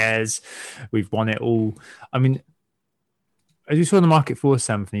 Who cares? We've won it all. I mean, as you saw in the market force,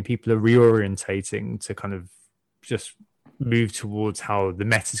 Anthony, people are reorientating to kind of just move towards how the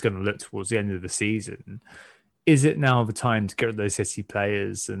meta is going to look towards the end of the season. Is it now the time to get rid of those City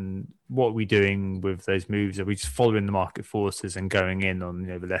players? And what are we doing with those moves? Are we just following the market forces and going in on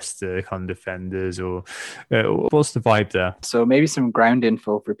the Leicester kind of defenders, or what's the vibe there? So maybe some ground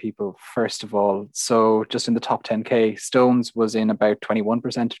info for people first of all. So just in the top 10k, Stones was in about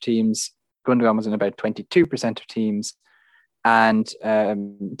 21% of teams, Gundogan was in about 22% of teams, and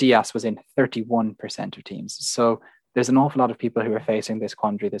Diaz was in 31% of teams. So there's an awful lot of people who are facing this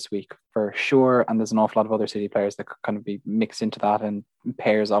quandary this week for sure. And there's an awful lot of other City players that could kind of be mixed into that and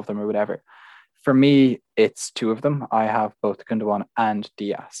pairs of them or whatever. For me, it's two of them. I have both Gundogan and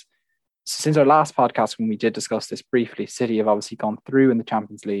Diaz. Since our last podcast, when we did discuss this briefly, City have obviously gone through in the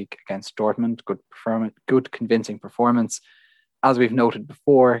Champions League against Dortmund. Good convincing performance. As we've noted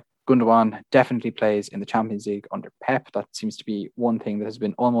before, Gundogan definitely plays in the Champions League under Pep. That seems to be one thing that has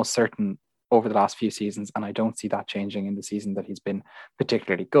been almost certain over the last few seasons, and I don't see that changing in the season that he's been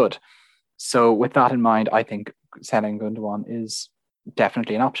particularly good. So with that in mind, I think selling Gundogan is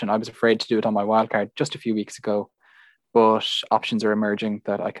definitely an option. I was afraid to do it on my wildcard just a few weeks ago, but options are emerging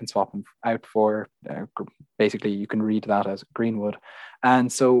that I can swap him out for. Basically, you can read that as Greenwood.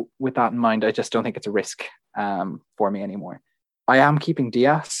 And so with that in mind, I just don't think it's a risk for me anymore. I am keeping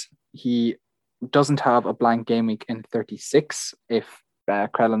Diaz. He doesn't have a blank game week in 36 if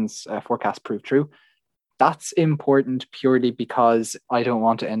Krellin's forecast proved true. That's important purely because I don't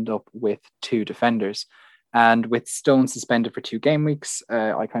want to end up with two defenders. And with Stone suspended for 2 game weeks,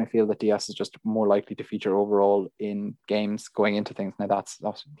 I kind of feel that Diaz is just more likely to feature overall in games going into things. Now, that's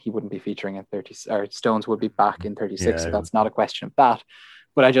he wouldn't be featuring in 30, or Stones would be back in 36, so that's not a question of that.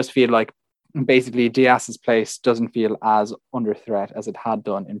 But I just feel like basically Diaz's place doesn't feel as under threat as it had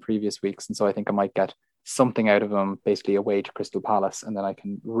done in previous weeks. And so I think I might get something out of him, basically away to Crystal Palace, and then I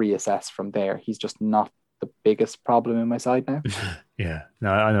can reassess from there. He's just not the biggest problem in my side now. Yeah,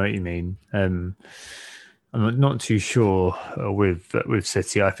 no, I know what you mean. I'm not too sure with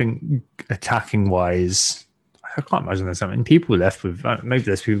City. I think attacking wise, I can't imagine there's something. People left with, maybe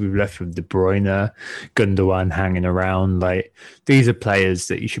there's people left with De Bruyne, Gundogan hanging around. Like, these are players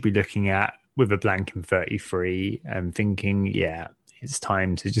that you should be looking at with a blank in 33 and thinking, yeah, it's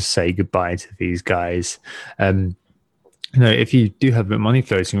time to just say goodbye to these guys. If you do have a bit of money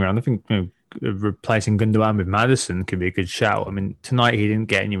floating around, I think replacing Gundogan with Maddison could be a good shout. I mean, tonight he didn't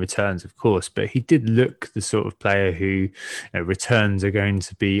get any returns, of course, but he did look the sort of player who returns are going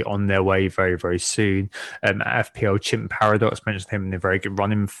to be on their way very, very soon. FPL Chimp Paradox mentioned him in a very good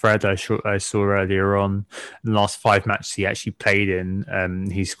running thread I saw earlier on. In the last 5 matches he actually played in,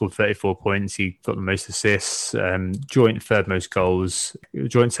 he scored 34 points. He got the most assists, joint third most goals,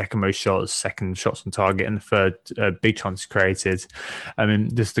 joint second most shots, second shots on target, and the third big chances created. I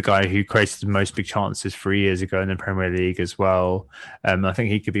mean, this is the guy who created the most big chances 3 years ago in the Premier League as well. I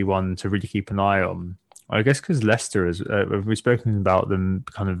think he could be one to really keep an eye on. I guess because Leicester, we've spoken about them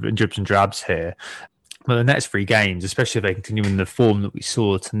kind of in dribs and drabs here. Well, the next 3 games, especially if they continue in the form that we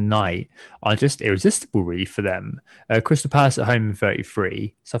saw tonight, are just irresistible, really, for them. Crystal Palace at home in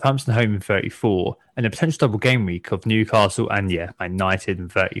 33, Southampton home in 34, and a potential double game week of Newcastle and, Man United in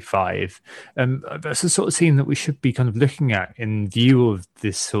 35. That's the sort of team that we should be kind of looking at in view of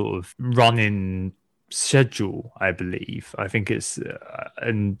this sort of run-in schedule, I believe. I think it's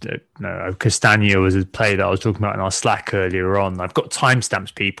Castagna was a play that I was talking about in our Slack earlier on. I've got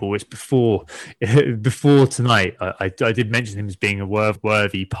timestamps, people. It's before tonight. I did mention him as being a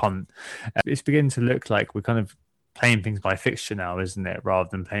worthy punt. It's beginning to look like we're kind of playing things by fixture now, isn't it, rather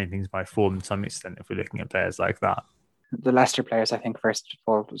than playing things by form to some extent, if we're looking at players like that. The Leicester players, I think, first of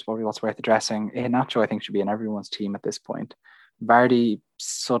all, was probably what's worth addressing. Iheanacho, I think, should be in everyone's team at this point. Vardy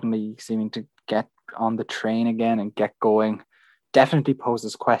suddenly seeming to get on the train again and get going definitely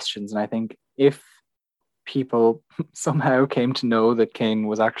poses questions. And I think if people somehow came to know that Kane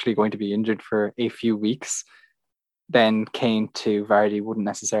was actually going to be injured for a few weeks, then Kane to Vardy wouldn't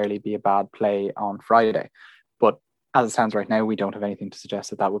necessarily be a bad play on Friday. But as it stands right now, we don't have anything to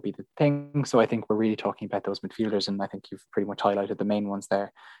suggest that would be the thing. So I think we're really talking about those midfielders, and I think you've pretty much highlighted the main ones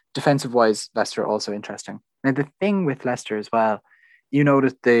there. Defensive wise, Leicester also interesting. Now, the thing with Leicester as well you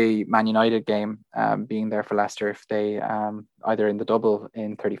noted the Man United game being there for Leicester if they either in the double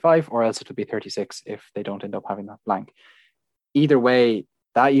in 35 or else it'll be 36 if they don't end up having that blank. Either way,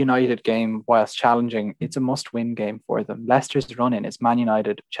 that United game, whilst challenging, it's a must-win game for them. Leicester's run-in is Man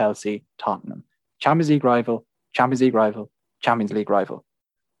United, Chelsea, Tottenham. Champions League rival, Champions League rival, Champions League rival.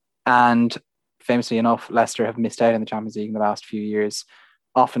 And famously enough, Leicester have missed out in the Champions League in the last few years,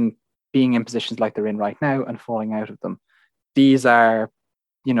 often being in positions like they're in right now and falling out of them. These are,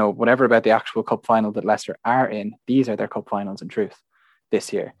 whatever about the actual cup final that Leicester are in, these are their cup finals in truth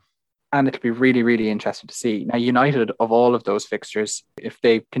this year. And it'll be really, really interesting to see. Now, United, of all of those fixtures, if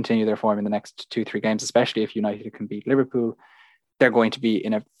they continue their form in the next 2-3 games, especially if United can beat Liverpool, they're going to be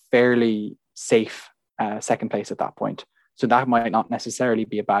in a fairly safe second place at that point. So that might not necessarily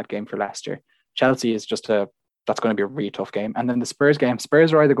be a bad game for Leicester. Chelsea is that's going to be a really tough game. And then the Spurs game,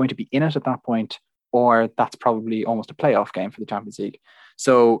 Spurs are either going to be in it at that point, or that's probably almost a playoff game for the Champions League.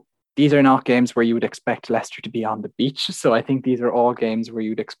 So these are not games where you would expect Leicester to be on the beach. So I think these are all games where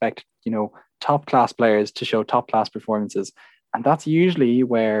you would expect, top class players to show top class performances. And that's usually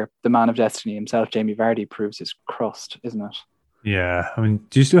where the man of destiny himself, Jamie Vardy, proves his crust, isn't it? Yeah. I mean,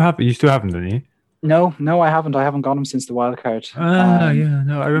 you still have him, don't you? No, I haven't. I haven't got him since the wild card. I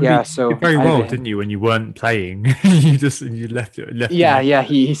remember. Yeah, you did very well, didn't you? When you weren't playing, you left. Yeah.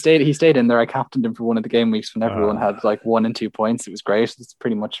 He stayed in there. I captained him for one of the game weeks when everyone had like 1 and 2 points. It was great. It's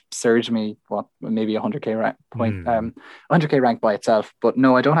pretty much surged me maybe 100k rank point, 100k rank by itself. But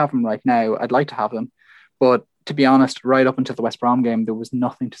no, I don't have him right now. I'd like to have him, but to be honest, right up until the West Brom game, there was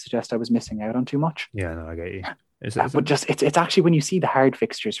nothing to suggest I was missing out on too much. Yeah, no, I get you. But it's actually when you see the hard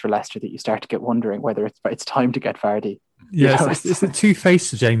fixtures for Leicester that you start to get wondering whether it's time to get Vardy. Yeah, it's the two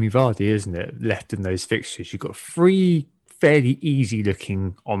faces of Jamie Vardy, isn't it? Left in those fixtures, you've got 3 fairly easy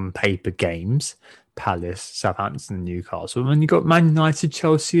looking on paper games: Palace, Southampton, and Newcastle. And you've got Man United,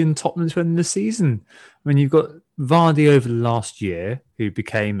 Chelsea, and Tottenham to end the season. I mean, you've got Vardy over the last year, who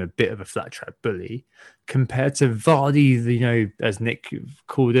became a bit of a flat track bully, compared to Vardy, as Nick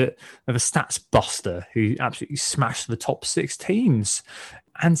called it, of a stats buster who absolutely smashed the top 6 teams.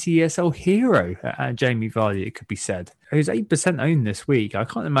 Anti-ESL hero, Jamie Vardy, it could be said. Who's 8% owned this week. I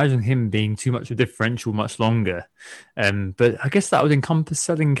can't imagine him being too much of a differential much longer. But I guess that would encompass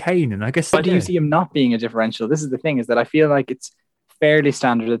selling Kane. And I guess... Why do you see him not being a differential? This is the thing, is that I feel like it's fairly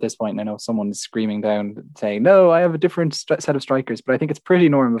standard at this point. I know someone is screaming down saying, no, I have a different set of strikers, but I think it's pretty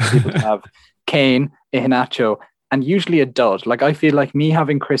normal for people to have Kane, Iheanacho, and usually a dud. Like, I feel like me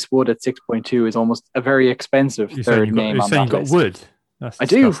having Chris Wood at 6.2 is almost a very expensive third name on that list. You've got Wood? I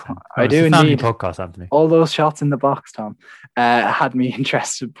do indeed. Podcast, Anthony. All those shots in the box, Tom, had me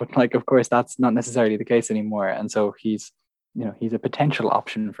interested, but of course, that's not necessarily the case anymore. And so he's a potential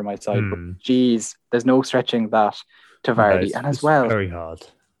option for my side. But geez, there's no stretching that to Vardy, and as well, very hard.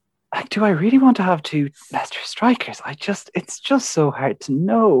 Like, do I really want to have 2 Leicester strikers? It's just so hard to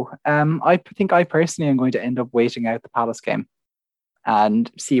know. I think I personally am going to end up waiting out the Palace game and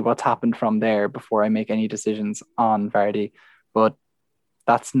see what's happened from there before I make any decisions on Vardy. But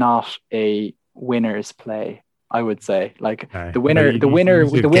that's not a winner's play, I would say. Like, no, the winner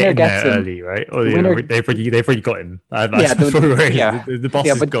gets him early, right? Or they've already got him. The boss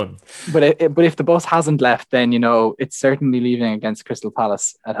is gone. But if the bus hasn't left, then it's certainly leaving against Crystal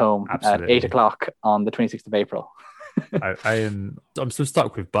Palace at home at 8:00 on the 26th of April. I'm still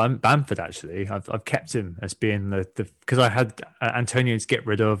stuck with Bamford. Actually, I've kept him as being the because I had Antonio to get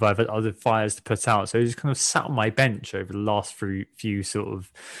rid of. I've had other fires to put out, so he just kind of sat on my bench over the last few sort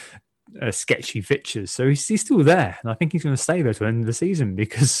of sketchy fixtures. So he's still there, and I think he's going to stay there to the end of the season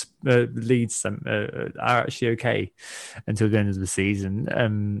because Leeds are actually okay until the end of the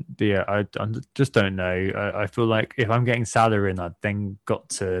season. But yeah, I just don't know. I feel like if I'm getting Salah in, I've then got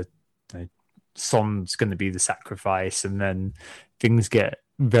to. Son's going to be the sacrifice, and then things get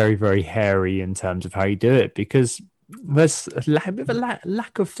very, very hairy in terms of how you do it because there's a bit of a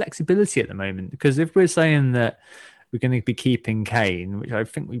lack of flexibility at the moment. Because if we're saying that we're going to be keeping Kane, which I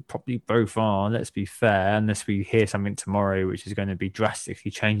think we probably both are, let's be fair, unless we hear something tomorrow which is going to be drastically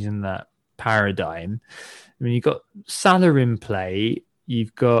changing that paradigm. I mean, you've got Salah in play.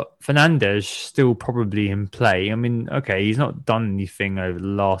 You've got Fernandes still probably in play. I mean, okay, he's not done anything over the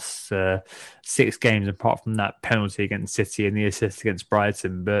last 6 games apart from that penalty against City and the assist against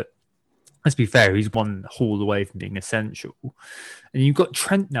Brighton. But let's be fair, he's one haul away from being essential. And you've got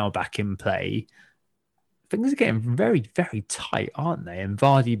Trent now back in play. Things are getting very, very tight, aren't they? And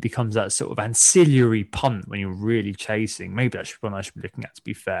Vardy becomes that sort of ancillary punt when you're really chasing. Maybe that's one I should be looking at, to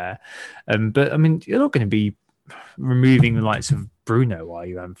be fair. But, I mean, you're not going to be removing the likes of Bruno, are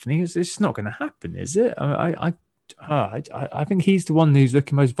you, Anthony? It's not going to happen, is it? I I think he's the one who's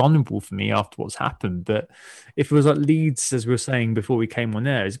looking most vulnerable for me after what's happened. But if it was like Leeds, as we were saying before we came on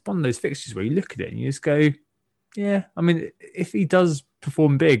air, it's one of those fixtures where you look at it and you just go, yeah. I mean, if he does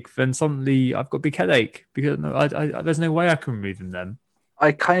perform big, then suddenly I've got a big headache because there's no way I can remove him then.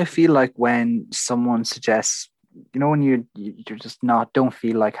 I kind of feel like when someone suggests, when you're just don't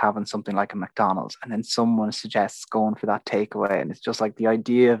feel like having something like a McDonald's, and then someone suggests going for that takeaway, and it's just like the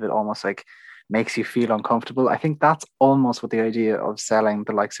idea of it almost like makes you feel uncomfortable. I think that's almost what the idea of selling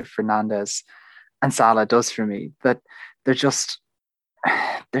the likes of Fernandes and Salah does for me. That they're just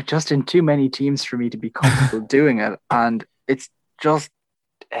in too many teams for me to be comfortable doing it, and it's just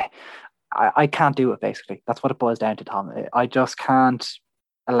I can't do it. Basically, that's what it boils down to, Tom. I just can't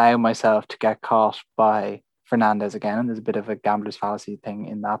allow myself to get caught by Fernandes again, and there's a bit of a gambler's fallacy thing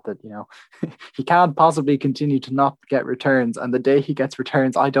in that he can't possibly continue to not get returns, and the day he gets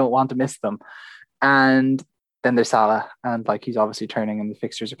returns, I don't want to miss them. And then there's Salah, and like he's obviously turning, and the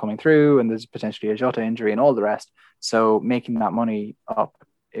fixtures are coming through, and there's potentially a Jota injury and all the rest. So making that money up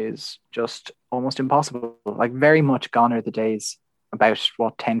is just almost impossible. Like, very much gone are the days about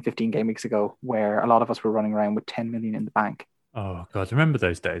 10-15 game weeks ago where a lot of us were running around with 10 million in the bank. Oh God, remember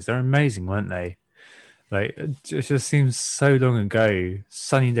those days? They're amazing, weren't they? Like, it just seems so long ago.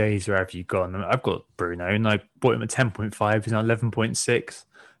 Sunny days, where have you gone? I've got Bruno, and I bought him at 10.5. He's now 11.6.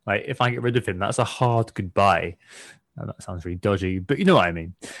 Like, if I get rid of him, that's a hard goodbye. Now, that sounds really dodgy, but you know what I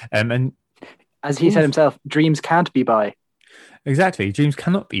mean. And as he said himself, dreams can't be buy. Exactly, dreams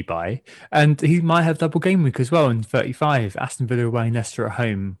cannot be buy. And he might have double game week as well in 35. Aston Villa away, Leicester at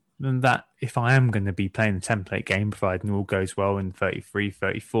home. And that, if I am going to be playing the template game, providing all goes well in 33,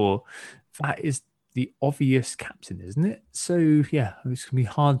 34, that is the obvious captain, isn't it? So, yeah, it's going to be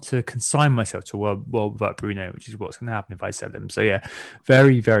hard to consign myself to a world without Bruno, which is what's going to happen if I sell him. So, yeah,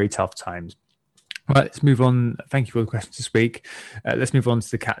 very, very tough times. Right, let's move on. Thank you for the questions this week. Let's move on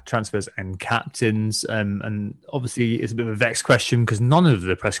to the transfers and captains. And obviously, it's a bit of a vexed question because none of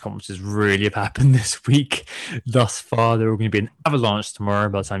the press conferences really have happened this week thus far. There are going to be an avalanche tomorrow.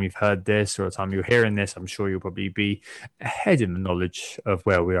 By the time you've heard this or the time you're hearing this, I'm sure you'll probably be ahead in the knowledge of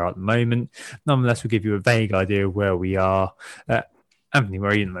where we are at the moment. Nonetheless, we'll give you a vague idea of where we are. Anthony,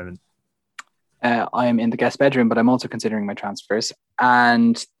 where are you at the moment? I am in the guest bedroom, but I'm also considering my transfers,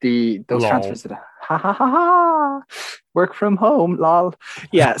 and those transfers that work from home, lol.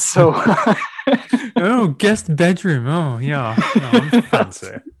 Yeah, so oh, guest bedroom. Oh, yeah, I'm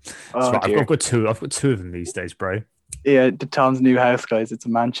fancy. Oh, right, I've got two of them these days, bro. Yeah, Tom's new house, guys. It's a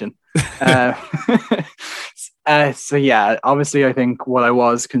mansion. So yeah, obviously, I think what I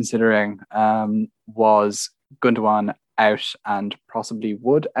was considering was Gundogan out and possibly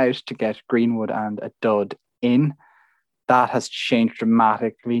Wood out to get Greenwood and a dud in. That has changed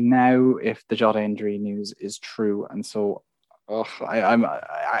dramatically now if the Jota injury news is true, and so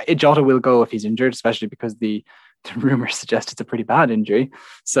Jota will go if he's injured, especially because the rumors suggest it's a pretty bad injury.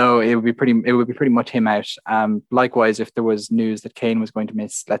 So it would be pretty much him out. Likewise, if there was news that Kane was going to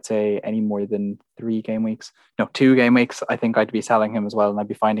miss, let's say, any more than 2 game weeks, I think I'd be selling him as well, and I'd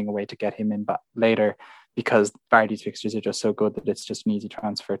be finding a way to get him in back later, because Vardy's fixtures are just so good that it's just an easy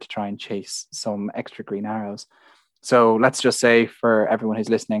transfer to try and chase some extra green arrows. So let's just say, for everyone who's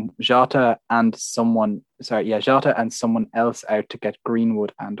listening, Jota and someone else out to get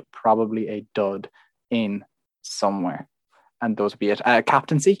Greenwood and probably a dud in somewhere. And those would be it.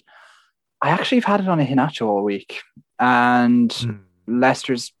 Captaincy, I actually have had it on a Hinacho all week, and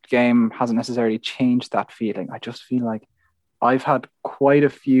Leicester's game hasn't necessarily changed that feeling. I just feel like I've had quite a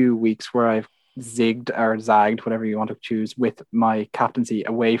few weeks where I've zigged or zagged, whatever you want to choose, with my captaincy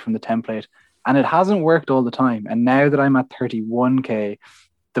away from the template, and it hasn't worked all the time. And now that I'm at 31k,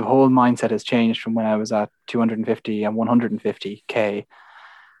 the whole mindset has changed from when I was at 250 and 150k.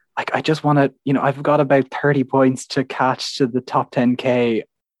 Like, I just want to, I've got about 30 points to catch to the top 10k.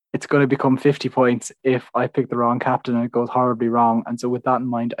 It's going to become 50 points if I pick the wrong captain and it goes horribly wrong. And so with that in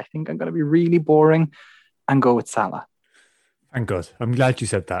mind, I think I'm going to be really boring and go with Salah. Thank God. I'm glad you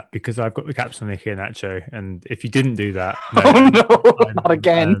said that, because I've got the captain on here, Nacho. And if you didn't do that... not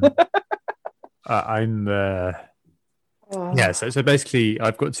again. So basically,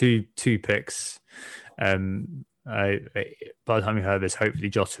 I've got two picks. By the time you heard this, hopefully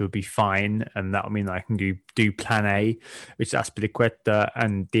Jota will be fine, and that will mean that I can do plan A, which is Azpilicueta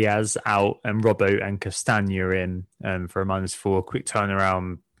and Diaz out, and Robbo and Castagna in for a -4. Quick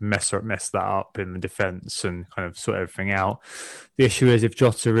turnaround, mess that up in the defence and kind of sort everything out. The issue is, if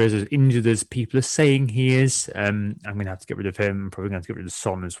Jota is as injured as people are saying he is, I'm going to have to get rid of him. I'm probably going to have to get rid of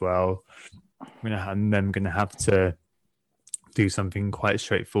Son as well. I'm then going to have to do something quite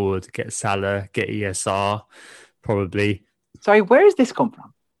straightforward: get Salah, get ESR, probably. Sorry, where has this come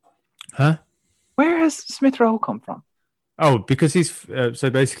from? Huh? Where has Smith Rowe come from? Oh, because he's so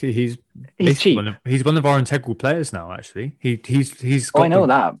basically he's cheap. He's one of our integral players now. Actually, he's got. I know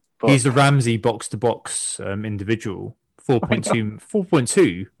that. But... He's the Ramsey box to box individual.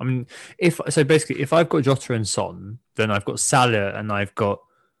 4.2. I mean, if I've got Jota and Son, then I've got Salah and I've got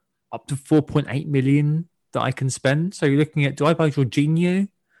up to 4.8 million that I can spend. So you're looking at, do I buy Jorginho?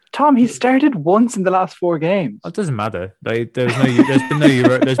 Tom, he started once in the last 4 games. It doesn't matter. There's been no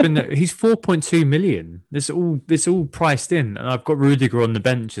Euro. He's 4.2 million. This all priced in, and I've got Rudiger on the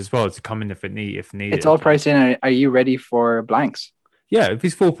bench as well to come in if needed. It's all priced in. Are you ready for blanks? Yeah, if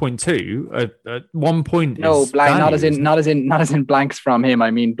he's 4.2 at 1 point, no blank. Not as in blanks from him.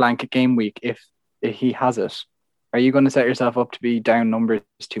 I mean blank game week if he has it. Are you going to set yourself up to be down numbers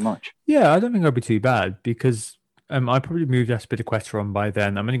too much? Yeah, I don't think I'll be too bad because. I probably moved Aspilicueta on by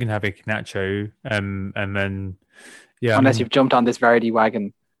then. I'm only going to have a Iheanacho, and then unless you've jumped on this Vardy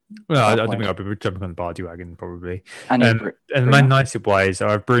wagon. Well, I don't think I'll be jumping on the Vardy wagon probably. And my United wise,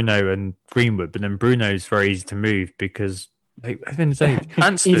 I have Bruno and Greenwood, but then Bruno's very easy to move because I've been saying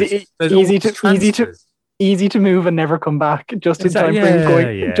transfers. easy to move and never come back. Just in time for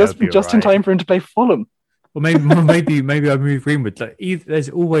him just in time for him to play Fulham. Well, maybe I move Greenwood. There's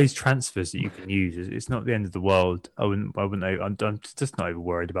always transfers that you can use. It's not the end of the world. I wouldn't. I'm just not even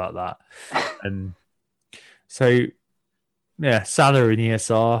worried about that. And so, yeah, Salah and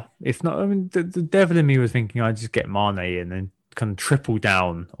ESR. If not, I mean, the devil in me was thinking I'd just get Mane in and kind of triple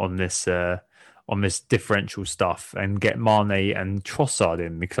down on this differential stuff and get Mane and Trossard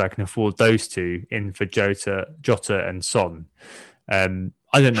in because I can afford those two in for Jota and Son. I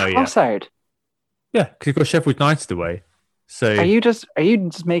don't know yet. Trossard. Yeah, because you've got Sheffield United away. So are you just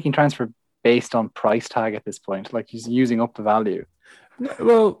making transfer based on price tag at this point? Like he's using up the value?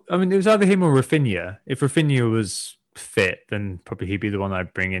 Well, I mean, it was either him or Rafinha. If Rafinha was fit, then probably he'd be the one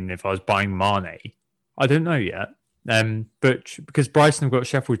I'd bring in if I was buying Mane. I don't know yet. But because Brighton have got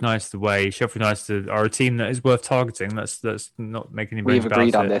Sheffield United away, Sheffield United are a team that is worth targeting. That's not making any bones about it.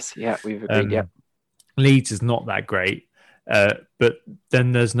 We've agreed on this. Yeah, we've agreed. Yeah. Leeds is not that great. But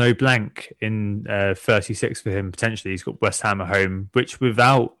then there's no blank in 36 for him. Potentially, he's got West Ham at home, which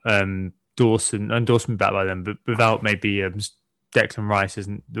without Dawson back by then, but without maybe Declan Rice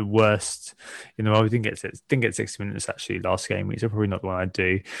isn't the worst in the world. We didn't get 60 minutes actually last game week, so probably not the one I'd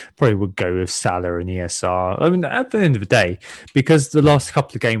do. Probably would go with Salah and ESR. I mean, at the end of the day, because the last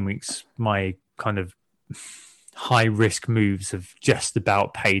couple of game weeks, my kind of high risk moves have just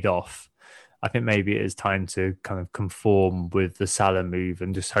about paid off. I think maybe it is time to kind of conform with the Salah move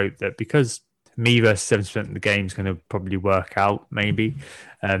and just hope that because me versus 7% of the game is going to probably work out, maybe.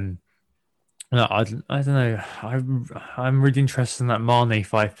 No, I don't know. I'm really interested in that Mane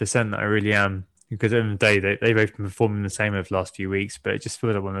 5%. I really am. Because at the end of the day, they both been performing the same over the last few weeks, but it just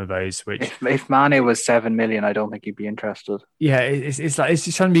feels like one of those which... If Mane was 7 million, I don't think you'd be interested. Yeah, it's just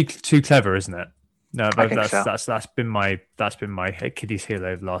trying to be too clever, isn't it? No, but that's been my Achilles heel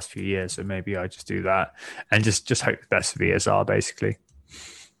over the last few years. So maybe I just do that and just hope the best for VSR basically.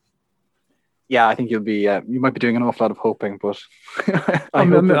 Yeah, I think you'll be. You might be doing an awful lot of hoping, but I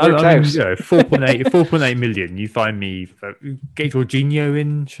mean, 4.8 million. You find me get Jorginho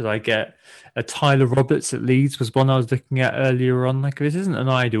in. Should I get a Tyler Roberts at Leeds? Was one I was looking at earlier on. Like this isn't an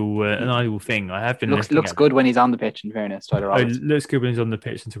idle thing. I have been. Looks good when he's on the pitch. In fairness, Tyler Roberts. Looks good when he's on the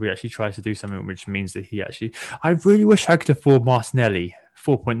pitch until he actually tries to do something, which means that he actually. I really wish I could afford Martinelli.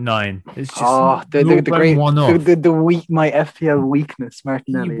 4.9. It's just the great one-off. My FPL weakness,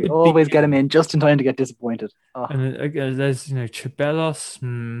 Martinelli. Always get him in just in time to get disappointed. Oh. And then, there's Chabelos.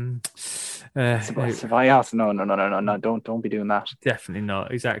 Ceballos. No. Don't be doing that. Definitely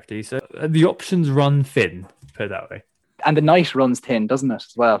not. Exactly. So the options run thin. Put it that way. And the night runs thin, doesn't it,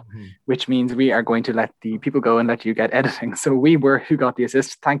 as well? Which means we are going to let the people go and let you get editing. So we were Who Got the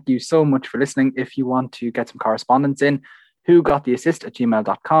Assist. Thank you so much for listening. If you want to get some correspondence in,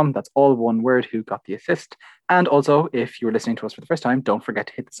 whogottheassist@gmail.com. That's all one word, Who Got the Assist. And also, if you're listening to us for the first time, don't forget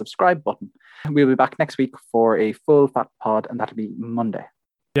to hit the subscribe button. We'll be back next week for a full fat pod, and that'll be Monday.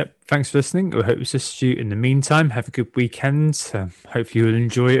 Yep. Thanks for listening. I hope we assist you in the meantime. Have a good weekend. Hopefully you'll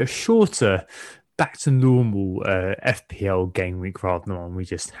enjoy a shorter, back to normal FPL game week rather than one we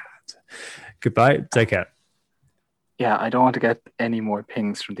just had. Goodbye. Take care. Yeah, I don't want to get any more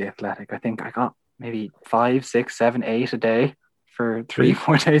pings from The Athletic. I think I got maybe 5, 6, 7, 8 a day for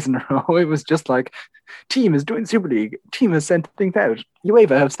 3-4 days in a row. It was just like, team is doing Super League. Team has sent things out.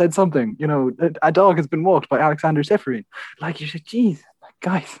 UEFA have said something. You know, a dog has been walked by Alexander Seferin. Like, you said, geez,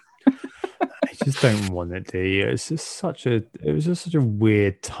 guys. I just don't want it, do you? It was just such a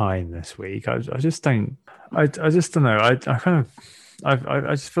weird time this week. I just don't. I just don't know. I kind of. I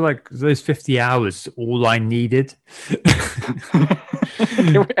just feel like those 50 hours all I needed.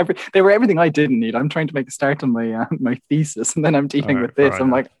 They were everything I didn't need. I'm trying to make a start on my my thesis, and then I'm dealing with this. I'm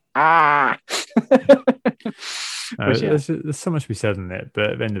like, There's so much to be said in it,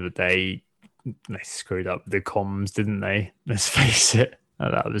 but at the end of the day, they screwed up the comms, didn't they? Let's face it.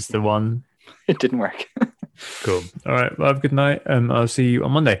 That was the one. It didn't work. Cool. All right. Well, have a good night. I'll see you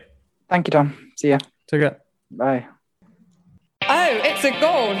on Monday. Thank you, Tom. See ya. Take care. Bye. Oh, it's a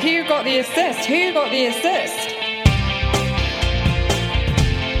goal. Who got the assist? Who got the assist?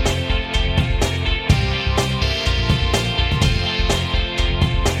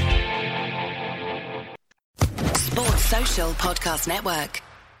 Sports Social Podcast Network.